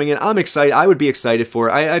Aldis coming in, I'm excited. I would be excited for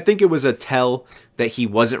it. I think it was a tell that he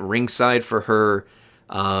wasn't ringside for her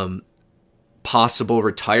possible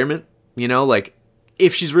retirement. Like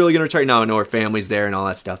if she's really gonna retire. Now I know her family's there and all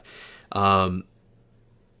that stuff. Yeah,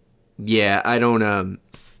 I don't.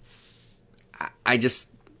 I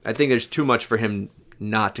think there's too much for him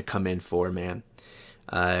not to come in for, man.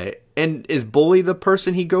 And is Bully the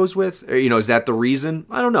person he goes with? Or, is that the reason?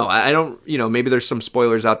 I don't know. I don't, maybe there's some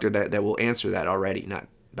spoilers out there that will answer that already. Not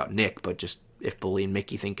about Nick, but just if Bully and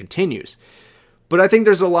Mickie thing continues. But I think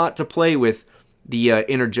there's a lot to play with the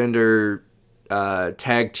intergender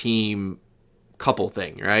tag team couple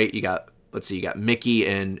thing, right? You got Mickie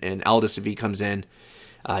and Aldis if he comes in.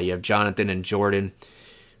 You have Jonathan and Jordan.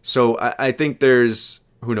 So I think there's,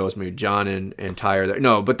 who knows, maybe John and Ty are there.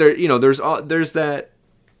 No, but there's that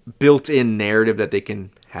built-in narrative that they can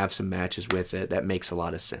have some matches with it. That makes a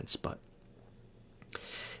lot of sense. But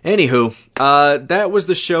anywho, that was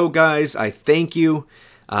the show, guys. I thank you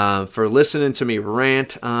for listening to me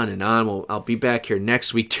rant on and on. I'll be back here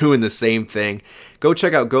next week doing the same thing. Go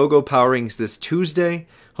check out Go Power Rings this Tuesday.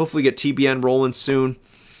 Hopefully get TBN rolling soon.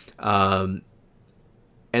 And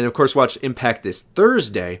of course, watch Impact this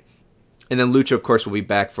Thursday. And then Lucha, of course, will be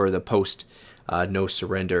back for the post No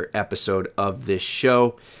Surrender episode of this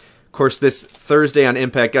show. Of course, this Thursday on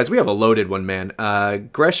Impact, guys, we have a loaded one, man.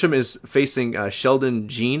 Gresham is facing Sheldon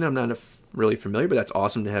Jean. I'm not really familiar, but that's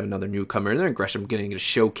awesome to have another newcomer in there. And Gresham getting to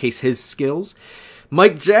showcase his skills.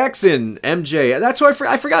 Mike Jackson, MJ. That's what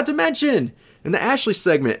I forgot to mention. In the Ashley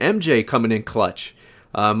segment, MJ coming in clutch.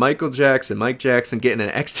 Mike Jackson getting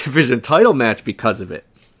an X Division title match because of it.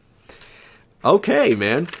 Okay,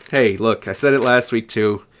 man. Hey, look, I said it last week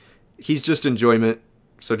too. he's just enjoyment,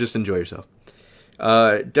 so just enjoy yourself.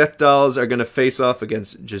 Death Dolls are going to face off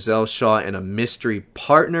against Giselle Shaw and a mystery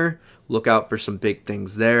partner. Look out for some big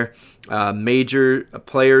things there. Major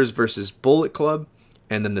Players versus Bullet Club.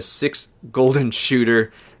 And then the 6 Golden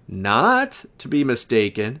Shooter, not to be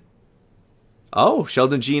mistaken. Oh,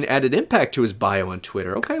 Sheldon Jean added Impact to his bio on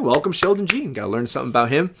Twitter. Okay, welcome Sheldon Jean. Got to learn something about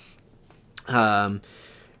him. And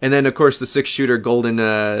then, of course, the 6 Shooter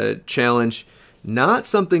Golden Challenge. Not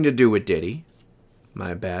something to do with Diddy.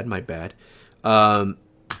 My bad. But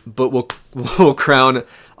we'll crown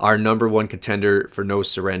our number 1 contender for No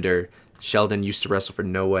Surrender. Sheldon used to wrestle for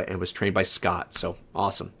Noah and was trained by Scott. So,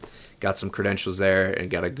 awesome. Got some credentials there and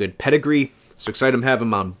got a good pedigree. So excited to have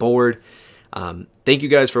him on board. Thank you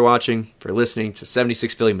guys for watching, for listening to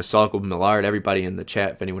 76 Philly, Masalko, Millard, everybody in the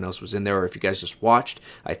chat, if anyone else was in there, or if you guys just watched.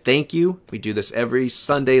 I thank you. We do this every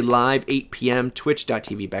Sunday live, 8 p.m.,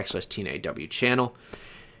 twitch.tv/TNAW channel.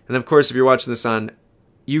 And of course, if you're watching this on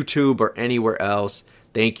YouTube or anywhere else,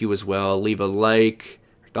 thank you as well. Leave a like,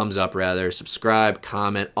 thumbs up rather, subscribe,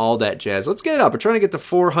 comment, all that jazz. Let's get it up. We're trying to get to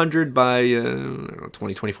 400 by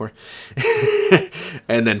 2024.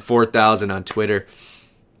 And then 4,000 on Twitter.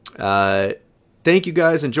 Thank you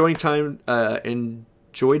guys. Enjoyed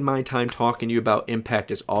my time talking to you about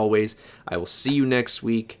Impact as always. I will see you next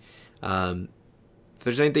week. If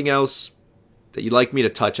there's anything else that you'd like me to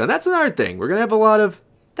touch on, that's another thing. We're going to have a lot of...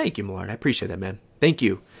 Thank you, Millard. I appreciate that, man. Thank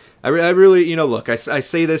you. I really, look, I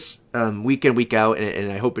say this week in, week out,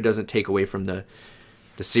 and I hope it doesn't take away from the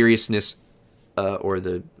seriousness or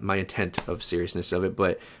my intent of seriousness of it,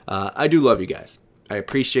 but I do love you guys. I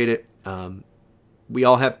appreciate it. We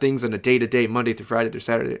all have things on a day-to-day, Monday through Friday through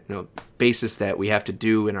Saturday, basis that we have to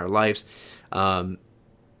do in our lives, and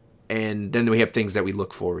then we have things that we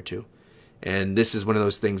look forward to, and this is one of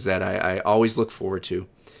those things that I always look forward to.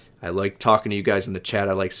 I like talking to you guys in the chat.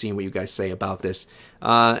 I like seeing what you guys say about this.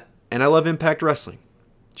 And I love Impact Wrestling.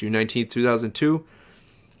 June 19th, 2002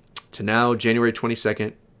 to now, January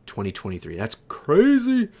 22nd, 2023. That's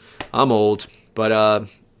crazy. I'm old. But,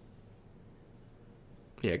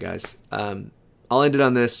 yeah, guys. I'll end it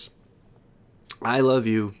on this. I love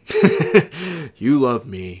you. You love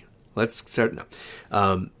me. Let's start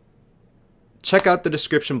now. Check out the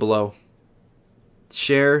description below.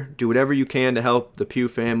 Share, do whatever you can to help the Pugh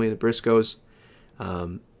family, the Briscoes,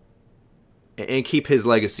 and keep his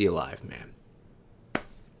legacy alive, man.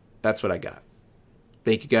 That's what I got.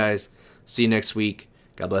 Thank you guys. See you next week.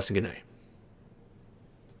 God bless and good night.